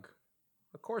dog?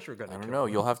 Of course we're I gonna don't kill know.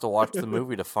 You'll them. have to watch the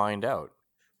movie to find out.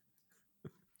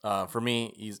 For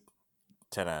me, he's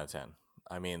 10 out of 10.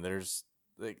 I mean, there's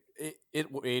like it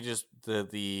ages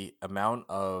the amount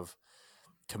of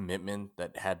commitment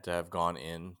that had to have gone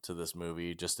into this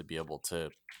movie just to be able to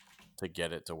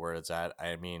get it to where it's at.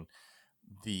 I mean,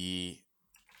 the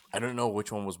I don't know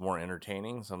which one was more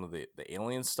entertaining, some of the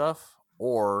alien stuff,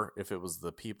 or if it was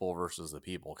the people versus the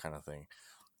people kind of thing.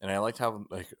 And I liked how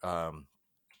like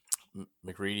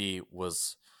McReady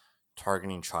was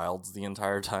targeting Childs the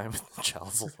entire time.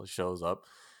 Childs shows up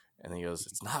and he goes,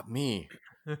 "It's not me."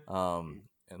 Um,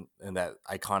 and that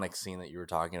iconic scene that you were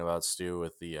talking about, Stu,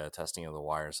 with the testing of the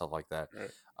wire and stuff like that. Right.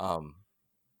 Um,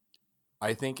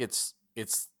 I think it's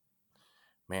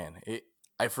man, it.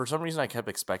 I for some reason I kept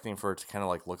expecting for it to kind of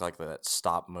like look like that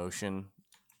stop motion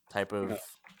type of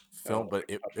film, but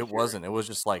Like it puppeteering. wasn't. It was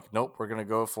just like, nope, we're gonna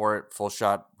go for it, full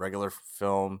shot, regular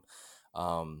film.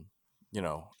 Um,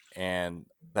 and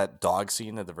that dog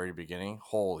scene at the very beginning,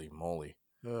 holy moly!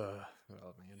 Ugh,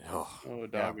 oh man. Oh, Oh,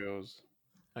 yeah, doggos.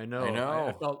 I I know.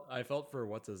 know. I felt for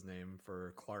what's his name,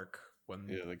 for Clark, when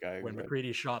Yeah, the guy who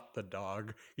McCready shot the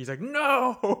dog. He's like,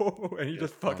 no, and he yeah.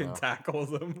 just I fucking know.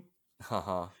 tackles him.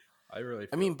 Uh-huh. I really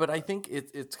I feel mean, for but I that. think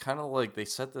it's kind of like they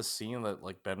set the scene that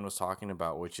like Ben was talking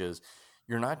about, which is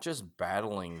you're not just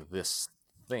battling this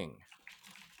thing,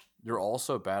 you're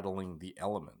also battling the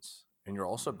elements, and you're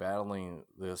also battling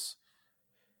this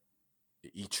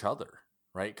each other,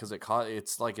 right? Because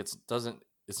it's like it's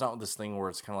not this thing where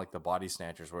it's kind of like the body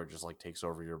snatchers where it just like takes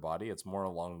over your body. It's more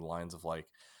along the lines of like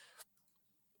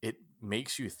it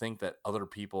makes you think that other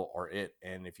people are it,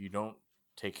 and if you don't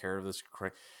take care of this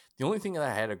correct, the only thing that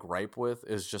I had a gripe with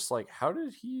is just like how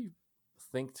did he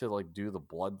think to like do the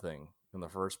blood thing in the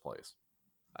first place,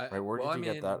 right? Where well, did I he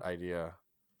get mean, that idea?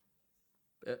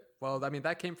 well, I mean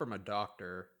that came from a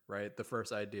doctor, right? The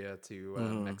first idea to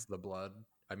Mm-hmm. mix the blood.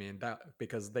 I mean that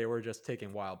because they were just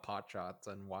taking wild pot shots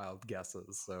and wild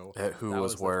guesses, so Who that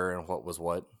was was the where and what was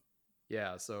what?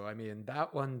 yeah. So I mean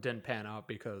that one didn't pan out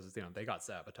because they got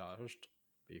sabotaged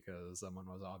because someone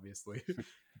was obviously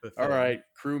the All thing. right,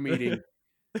 crew meeting.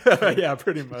 Yeah,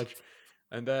 pretty much.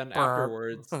 And then Burp.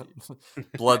 afterwards,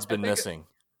 Blood's I been think missing.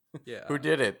 Who yeah.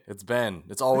 did it? It's Ben.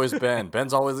 It's always Ben.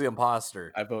 Ben's always the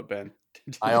imposter. I vote Ben.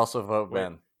 I also vote Wait,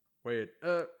 Ben. wait.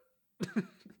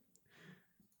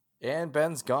 And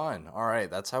Ben's gone. All right,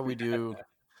 that's how we do.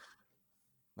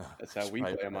 That's how we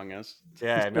play Among Us.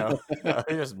 Yeah, I know. I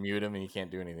just mute him and he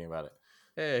can't do anything about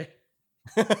Hey.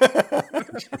 it.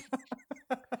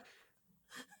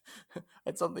 I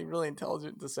had something really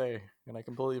intelligent to say, and I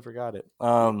completely forgot it.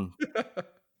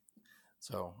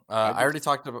 So I I already just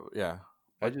talked about. Yeah.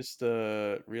 I What? just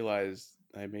realized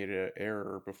I made an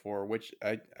error before, which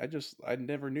I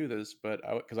never knew this, but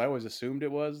because I always assumed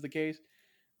it was the case.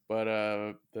 But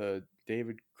the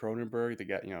David Cronenberg, the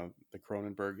guy, the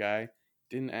Cronenberg guy,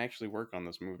 didn't actually work on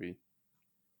this movie,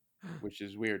 which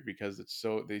is weird because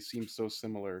they seem so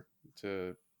similar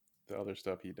to the other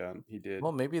stuff he did.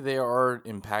 Well, maybe they are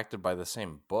impacted by the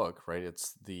same book, right?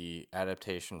 It's the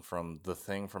adaptation from The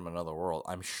Thing from Another World.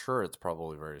 I'm sure it's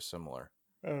probably very similar.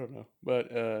 I don't know,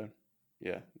 but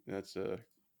yeah, that's a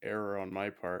error on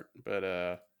my part. But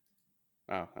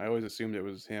wow, I always assumed it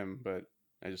was him, but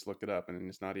I just looked it up, and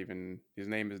it's not even his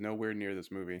name is nowhere near this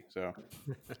movie. So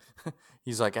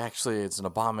He's like, actually, it's an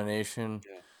abomination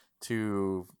yeah,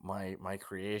 to my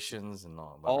creations and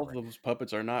all all of whatever. those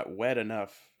puppets are not wet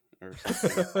enough or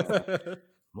something. I don't know.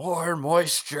 More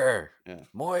moisture, Yeah.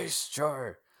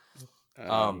 moisture.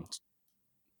 Um.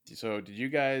 So did you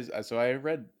guys? So I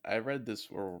read this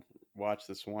or watched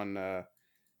this one.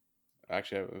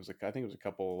 Actually, it was I think it was a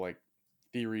couple like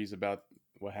theories about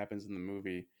what happens in the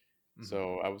movie. Mhm.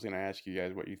 So I was gonna ask you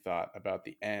guys what you thought about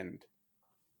the end,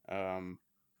 um,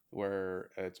 where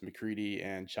it's McCready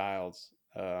and Childs,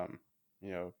 are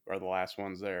the last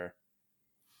ones there.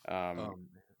 Um, Um,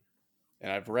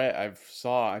 and I've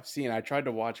seen. I tried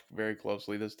to watch very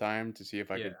closely this time to see if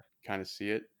I yeah. could kind of see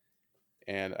it,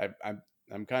 and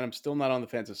I'm kind of still not on the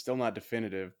fence. It's still not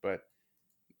definitive, but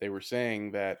they were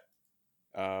saying that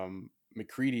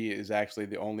McCready is actually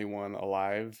the only one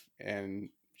alive, and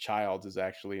Childs is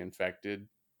actually infected,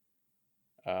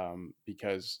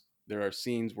 because there are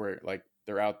scenes where like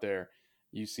they're out there,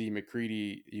 you see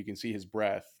McCready, you can see his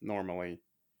breath normally,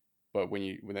 but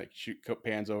when that shoot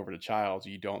pans over to Childs,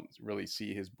 you don't really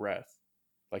see his breath,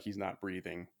 like he's not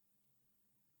breathing.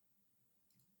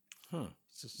 Hmm.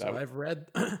 So That I've read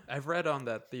I've read on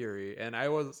that theory, and I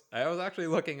was actually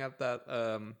looking at that,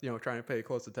 trying to pay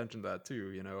close attention to that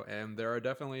too, and there are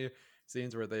definitely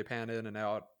scenes where they pan in and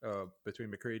out between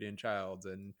McCready and Childs,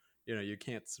 and you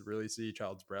can't really see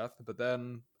Child's breath, but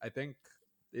then I think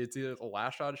it's either the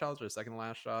last shot of Childs or the second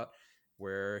last shot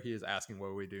where he is asking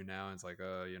what we do now, and it's like,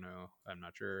 I'm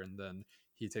not sure, and then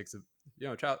he takes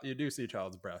a, child, you do see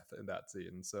Child's breath in that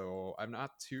scene, so I'm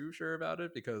not too sure about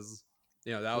it because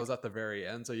that what was at the very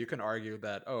end. So you can argue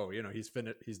that,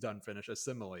 he's done finished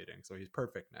assimilating, so he's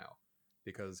perfect now,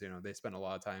 because they spent a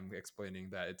lot of time explaining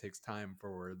that it takes time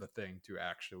for the thing to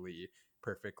actually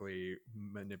perfectly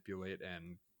manipulate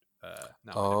and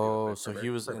not manipulate, Oh, but so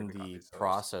he was in perfectly copy the cells.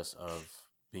 process of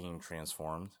being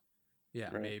transformed.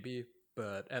 Yeah, right? maybe.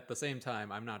 But at the same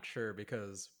time, I'm not sure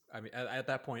because I mean, at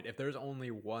that point, if there's only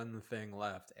one thing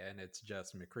left and it's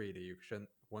just McCready,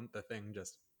 wouldn't the thing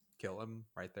just kill him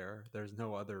right there? There's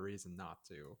no other reason not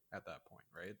to at that point,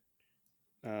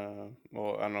 right?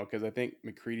 Well, I don't know because I think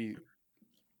McCready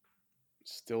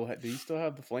did he still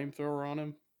have the flamethrower on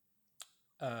him?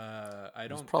 I He's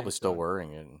don't probably think still so.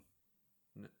 wearing it.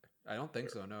 I don't think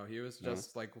so. No, he was No.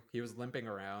 just like he was limping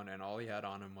around, and all he had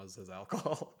on him was his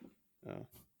alcohol. Uh,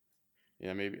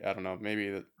 yeah, maybe I don't know. Maybe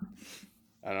that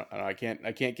I don't know. I can't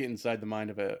get inside the mind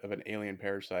of an alien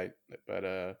parasite,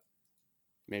 but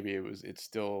maybe it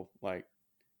still like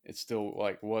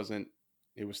wasn't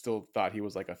it was still thought he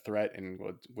was like a threat and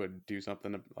would do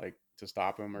something to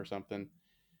stop him or something.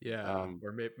 Yeah, Um,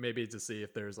 or maybe to see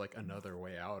if there's like another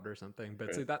way out or something. But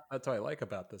but see, that's what I like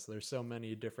about this. There's so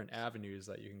many different avenues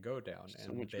that you can go down, so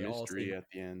and much they all mystery seem, at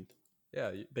the end.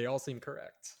 yeah, they all seem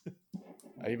correct.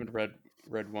 I even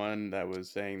read one that was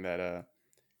saying that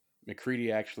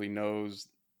McCready actually knows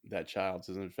that Childs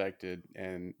is infected,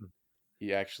 and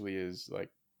he actually is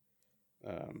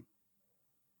um,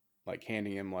 like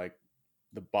handing him like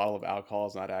the bottle of alcohol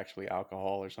is not actually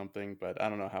alcohol or something. But I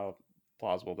don't know how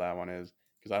plausible that one is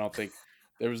because I don't think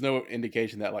there was no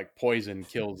indication that like poison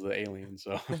kills the alien.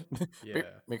 So Yeah.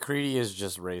 McCready is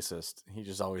just racist. He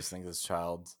just always thinks it's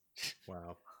Childs.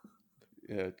 Wow.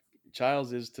 yeah,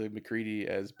 Childs is to McCready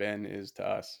as Ben is to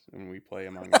us when we play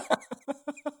Among Us.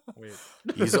 Wait.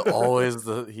 He's always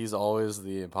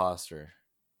the imposter.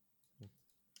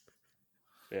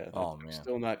 Yeah, Oh I'm man.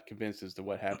 still not convinced as to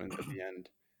what happens at the end,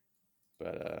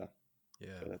 but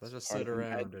Yeah. Let's that's just part sit of the around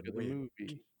magic and of the wait.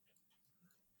 movie.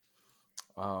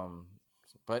 Um,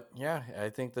 but yeah, I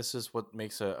think this is what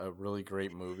makes a really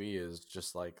great movie is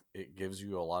just like it gives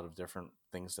you a lot of different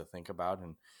things to think about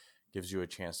and gives you a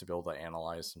chance to be able to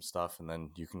analyze some stuff, and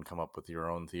then you can come up with your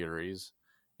own theories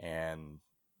and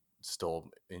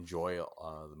still enjoy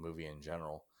the movie in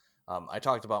general. I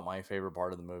talked about my favorite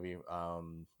part of the movie.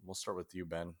 We'll start with you,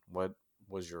 Ben. What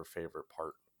was your favorite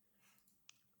part?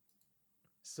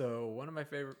 So one of my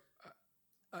favorite,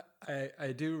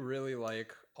 I do really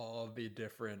like all the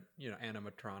different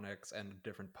animatronics and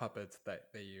different puppets that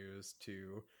they use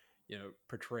to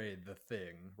portray the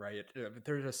thing, right?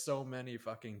 There's just so many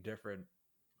fucking different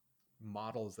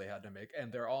models they had to make,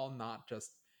 and they're all not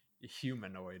just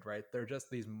humanoid, right? They're just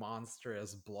these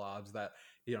monstrous blobs that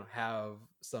have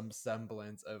some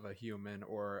semblance of a human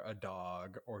or a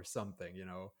dog or something,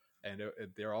 and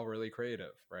they're all really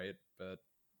creative, right? But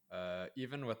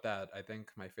even with that, I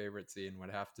think my favorite scene would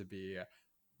have to be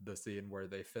the scene where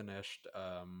they finished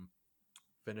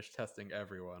testing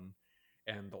everyone,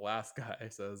 and the last guy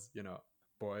says,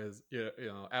 boys,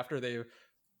 after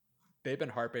they've been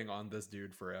harping on this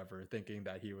dude forever, thinking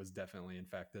that he was definitely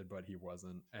infected, but he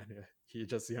wasn't. And he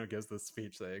just, gives this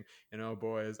speech saying,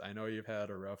 boys, I know you've had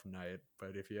a rough night,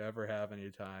 but if you ever have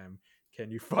any time, can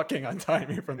you fucking untie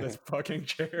me from this fucking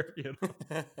chair?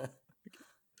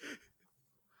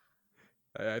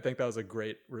 I think that was a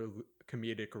great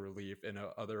comedic relief in an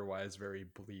otherwise very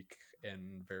bleak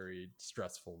and very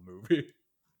stressful movie.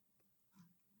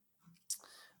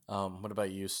 What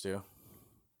about you, Stu?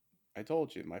 I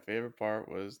told you my favorite part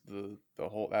was the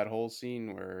whole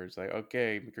scene where it's like,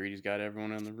 okay, McCready's got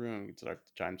everyone in the room. It's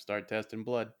time to start testing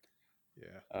blood.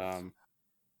 Yeah. Um,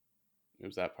 it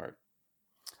was that part.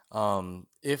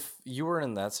 If you were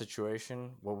in that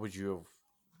situation, what would you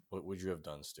have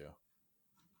done, Stu?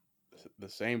 The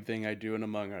same thing I do in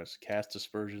Among Us: cast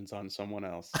aspersions on someone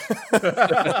else.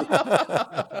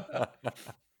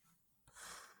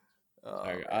 Oh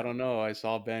I don't know. I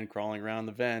saw Ben crawling around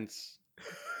the vents.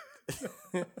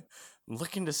 man. I'm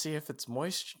looking to see if it's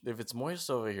moist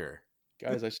over here.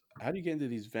 Guys, how do you get into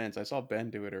these vents? I saw Ben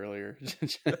do it earlier.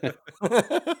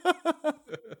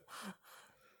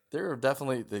 There are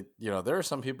definitely there are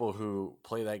some people who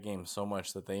play that game so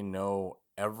much that they know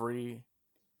everything.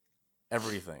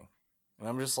 And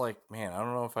I'm just like, man, I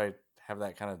don't know if I have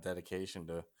that kind of dedication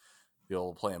to be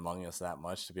able to play Among Us that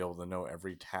much to be able to know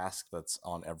every task that's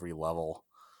on every level,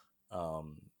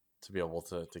 um, to be able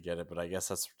to get it. But I guess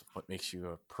that's what makes you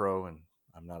a pro, and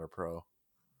I'm not a pro.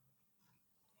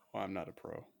 Well, I'm not a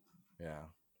pro. Yeah,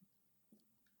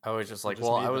 I was just So like, just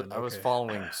well, me I was then. I was Okay.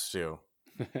 following Stu,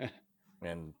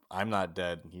 and I'm not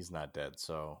dead, and he's not dead,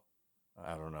 so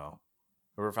I don't know.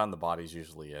 Whoever found the body's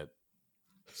usually it.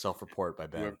 Self-report by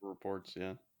Ben. Whoever reports,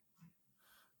 yeah.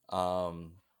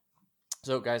 Um,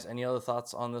 so guys, any other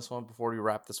thoughts on this one before we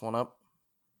wrap this one up?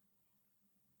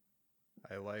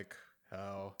 I like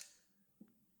how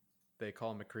they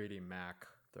call McCready Mac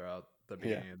throughout the Yeah.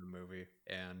 beginning of the movie,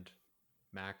 and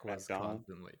Mac was McDonald.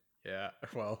 constantly, yeah,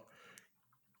 well,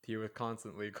 he was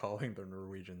constantly calling the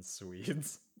Norwegians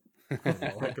Swedes, and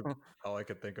all I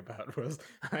could think about was,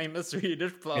 "I'm a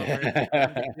Swedish plumber and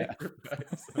I'm looking for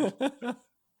pipes."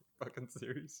 Fucking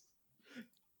serious.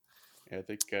 Yeah, I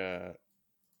think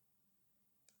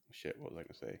shit, what was I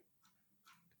gonna say?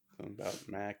 Something about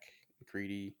Mac,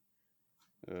 McCready.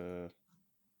 Uh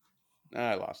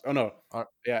I lost. Oh no. Are-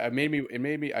 Yeah, it made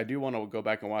me I do want to go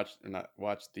back and not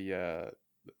watch the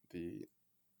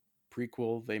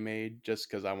prequel they made just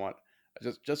because I want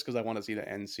to see the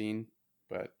end scene.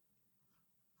 But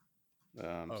so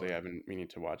Oh, yeah, I've been meaning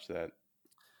to watch that.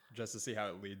 just to see how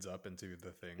it leads up into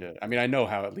the thing. Yeah. I mean I know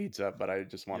how it leads up, but I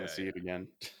just want to Yeah, see it yeah. again.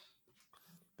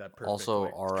 That perfect Also,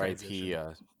 like R.I.P.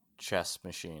 transition. Chess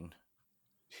machine.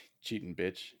 cheating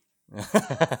bitch.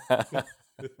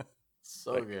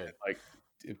 So Like,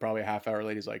 good. Probably a half hour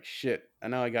later, he's like, shit, I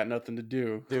know I got nothing to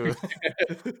do. Dude,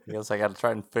 I guess I got to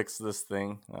try and fix this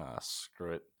thing. Ah,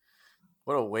 screw it.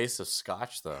 What a waste of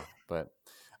scotch, though. But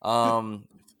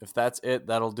if that's it,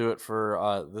 that'll do it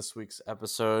for this week's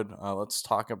episode. Let's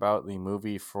talk about the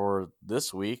movie for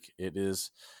this week.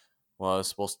 It's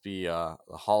supposed to be the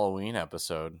Halloween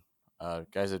episode.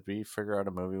 Guys, did we figure out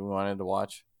a movie we wanted to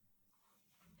watch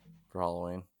for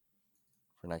Halloween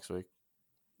for next week?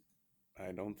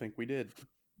 I don't think we did.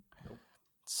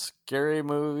 Scary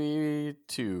Movie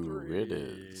 2. It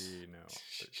is. No.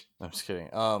 I'm just kidding.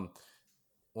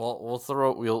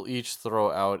 We'll each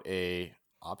throw out a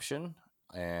option,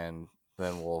 and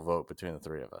then we'll vote between the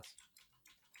three of us.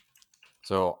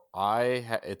 So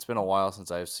it's been a while since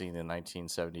I've seen the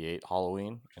 1978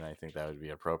 Halloween, and I think that would be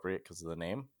appropriate because of the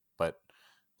name. But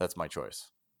that's my choice.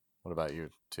 What about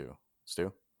you two,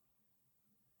 Stu?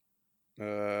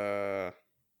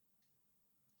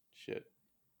 Shit.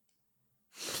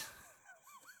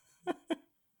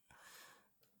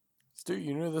 Stu,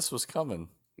 you knew this was coming.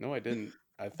 No, I didn't.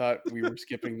 I thought we were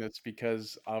skipping this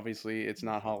because obviously it's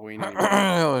not Halloween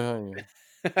anymore.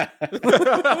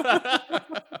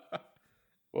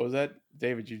 What was that,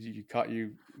 David?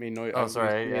 You made noise. Oh,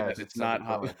 sorry. Yeah, that it's not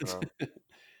Halloween.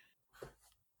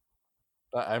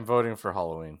 I'm voting for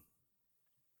Halloween.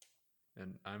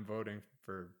 And I'm voting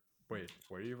for. Wait,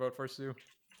 what do you vote for, Stu?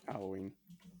 Halloween.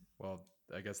 Well,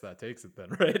 I guess that takes it then,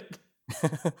 right?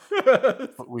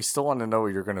 But we still want to know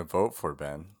what you're going to vote for,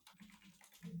 Ben.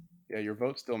 Yeah, your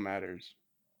vote still matters.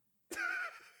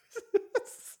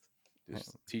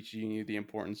 Just teaching you the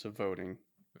importance of voting.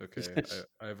 Okay,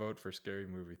 I vote for Scary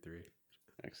Movie 3.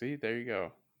 See, there you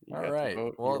go. You All got right. to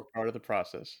vote. Well, you're part of the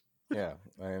process. Yeah,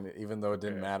 and even though it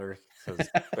didn't Okay. matter because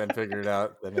Ben figured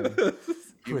out that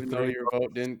Even though your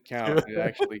vote didn't count, it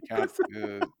actually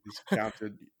is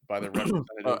counted by the representative.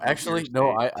 Oh, actually,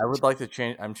 no. I would like to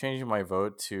change. I'm changing my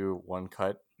vote to one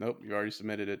cut, Nope, you already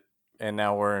submitted it. and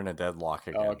now we're in a deadlock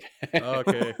again.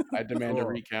 Okay. I demand a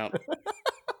recount.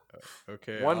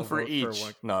 Okay, One I'll for vote each.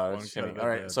 For No, one just kidding. cut All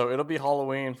right, then. so it'll be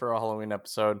Halloween for a Halloween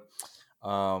episode.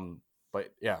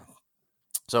 But yeah.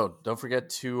 So don't forget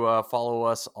to follow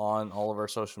us on all of our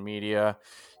social media.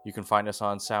 You can find us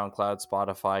on SoundCloud,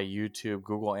 Spotify, YouTube,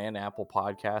 Google, and Apple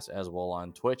Podcasts, as well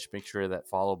on Twitch. Make sure that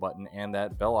follow button and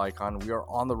that bell icon. We are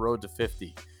on the road to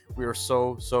 50. We are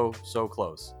so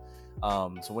close.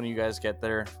 So when you guys get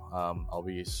there, I'll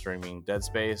be streaming Dead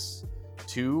Space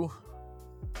 2.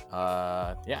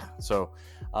 So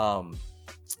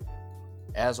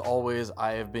as always,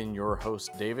 I have been your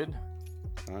host, David.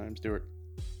 I'm Stuart.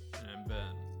 And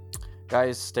Ben.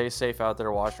 Guys, stay safe out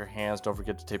there. Wash your hands. Don't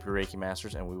forget to tip your Reiki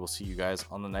Masters, and we will see you guys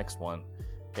on the next one.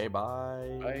 Okay,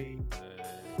 bye. Bye.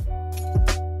 Bye.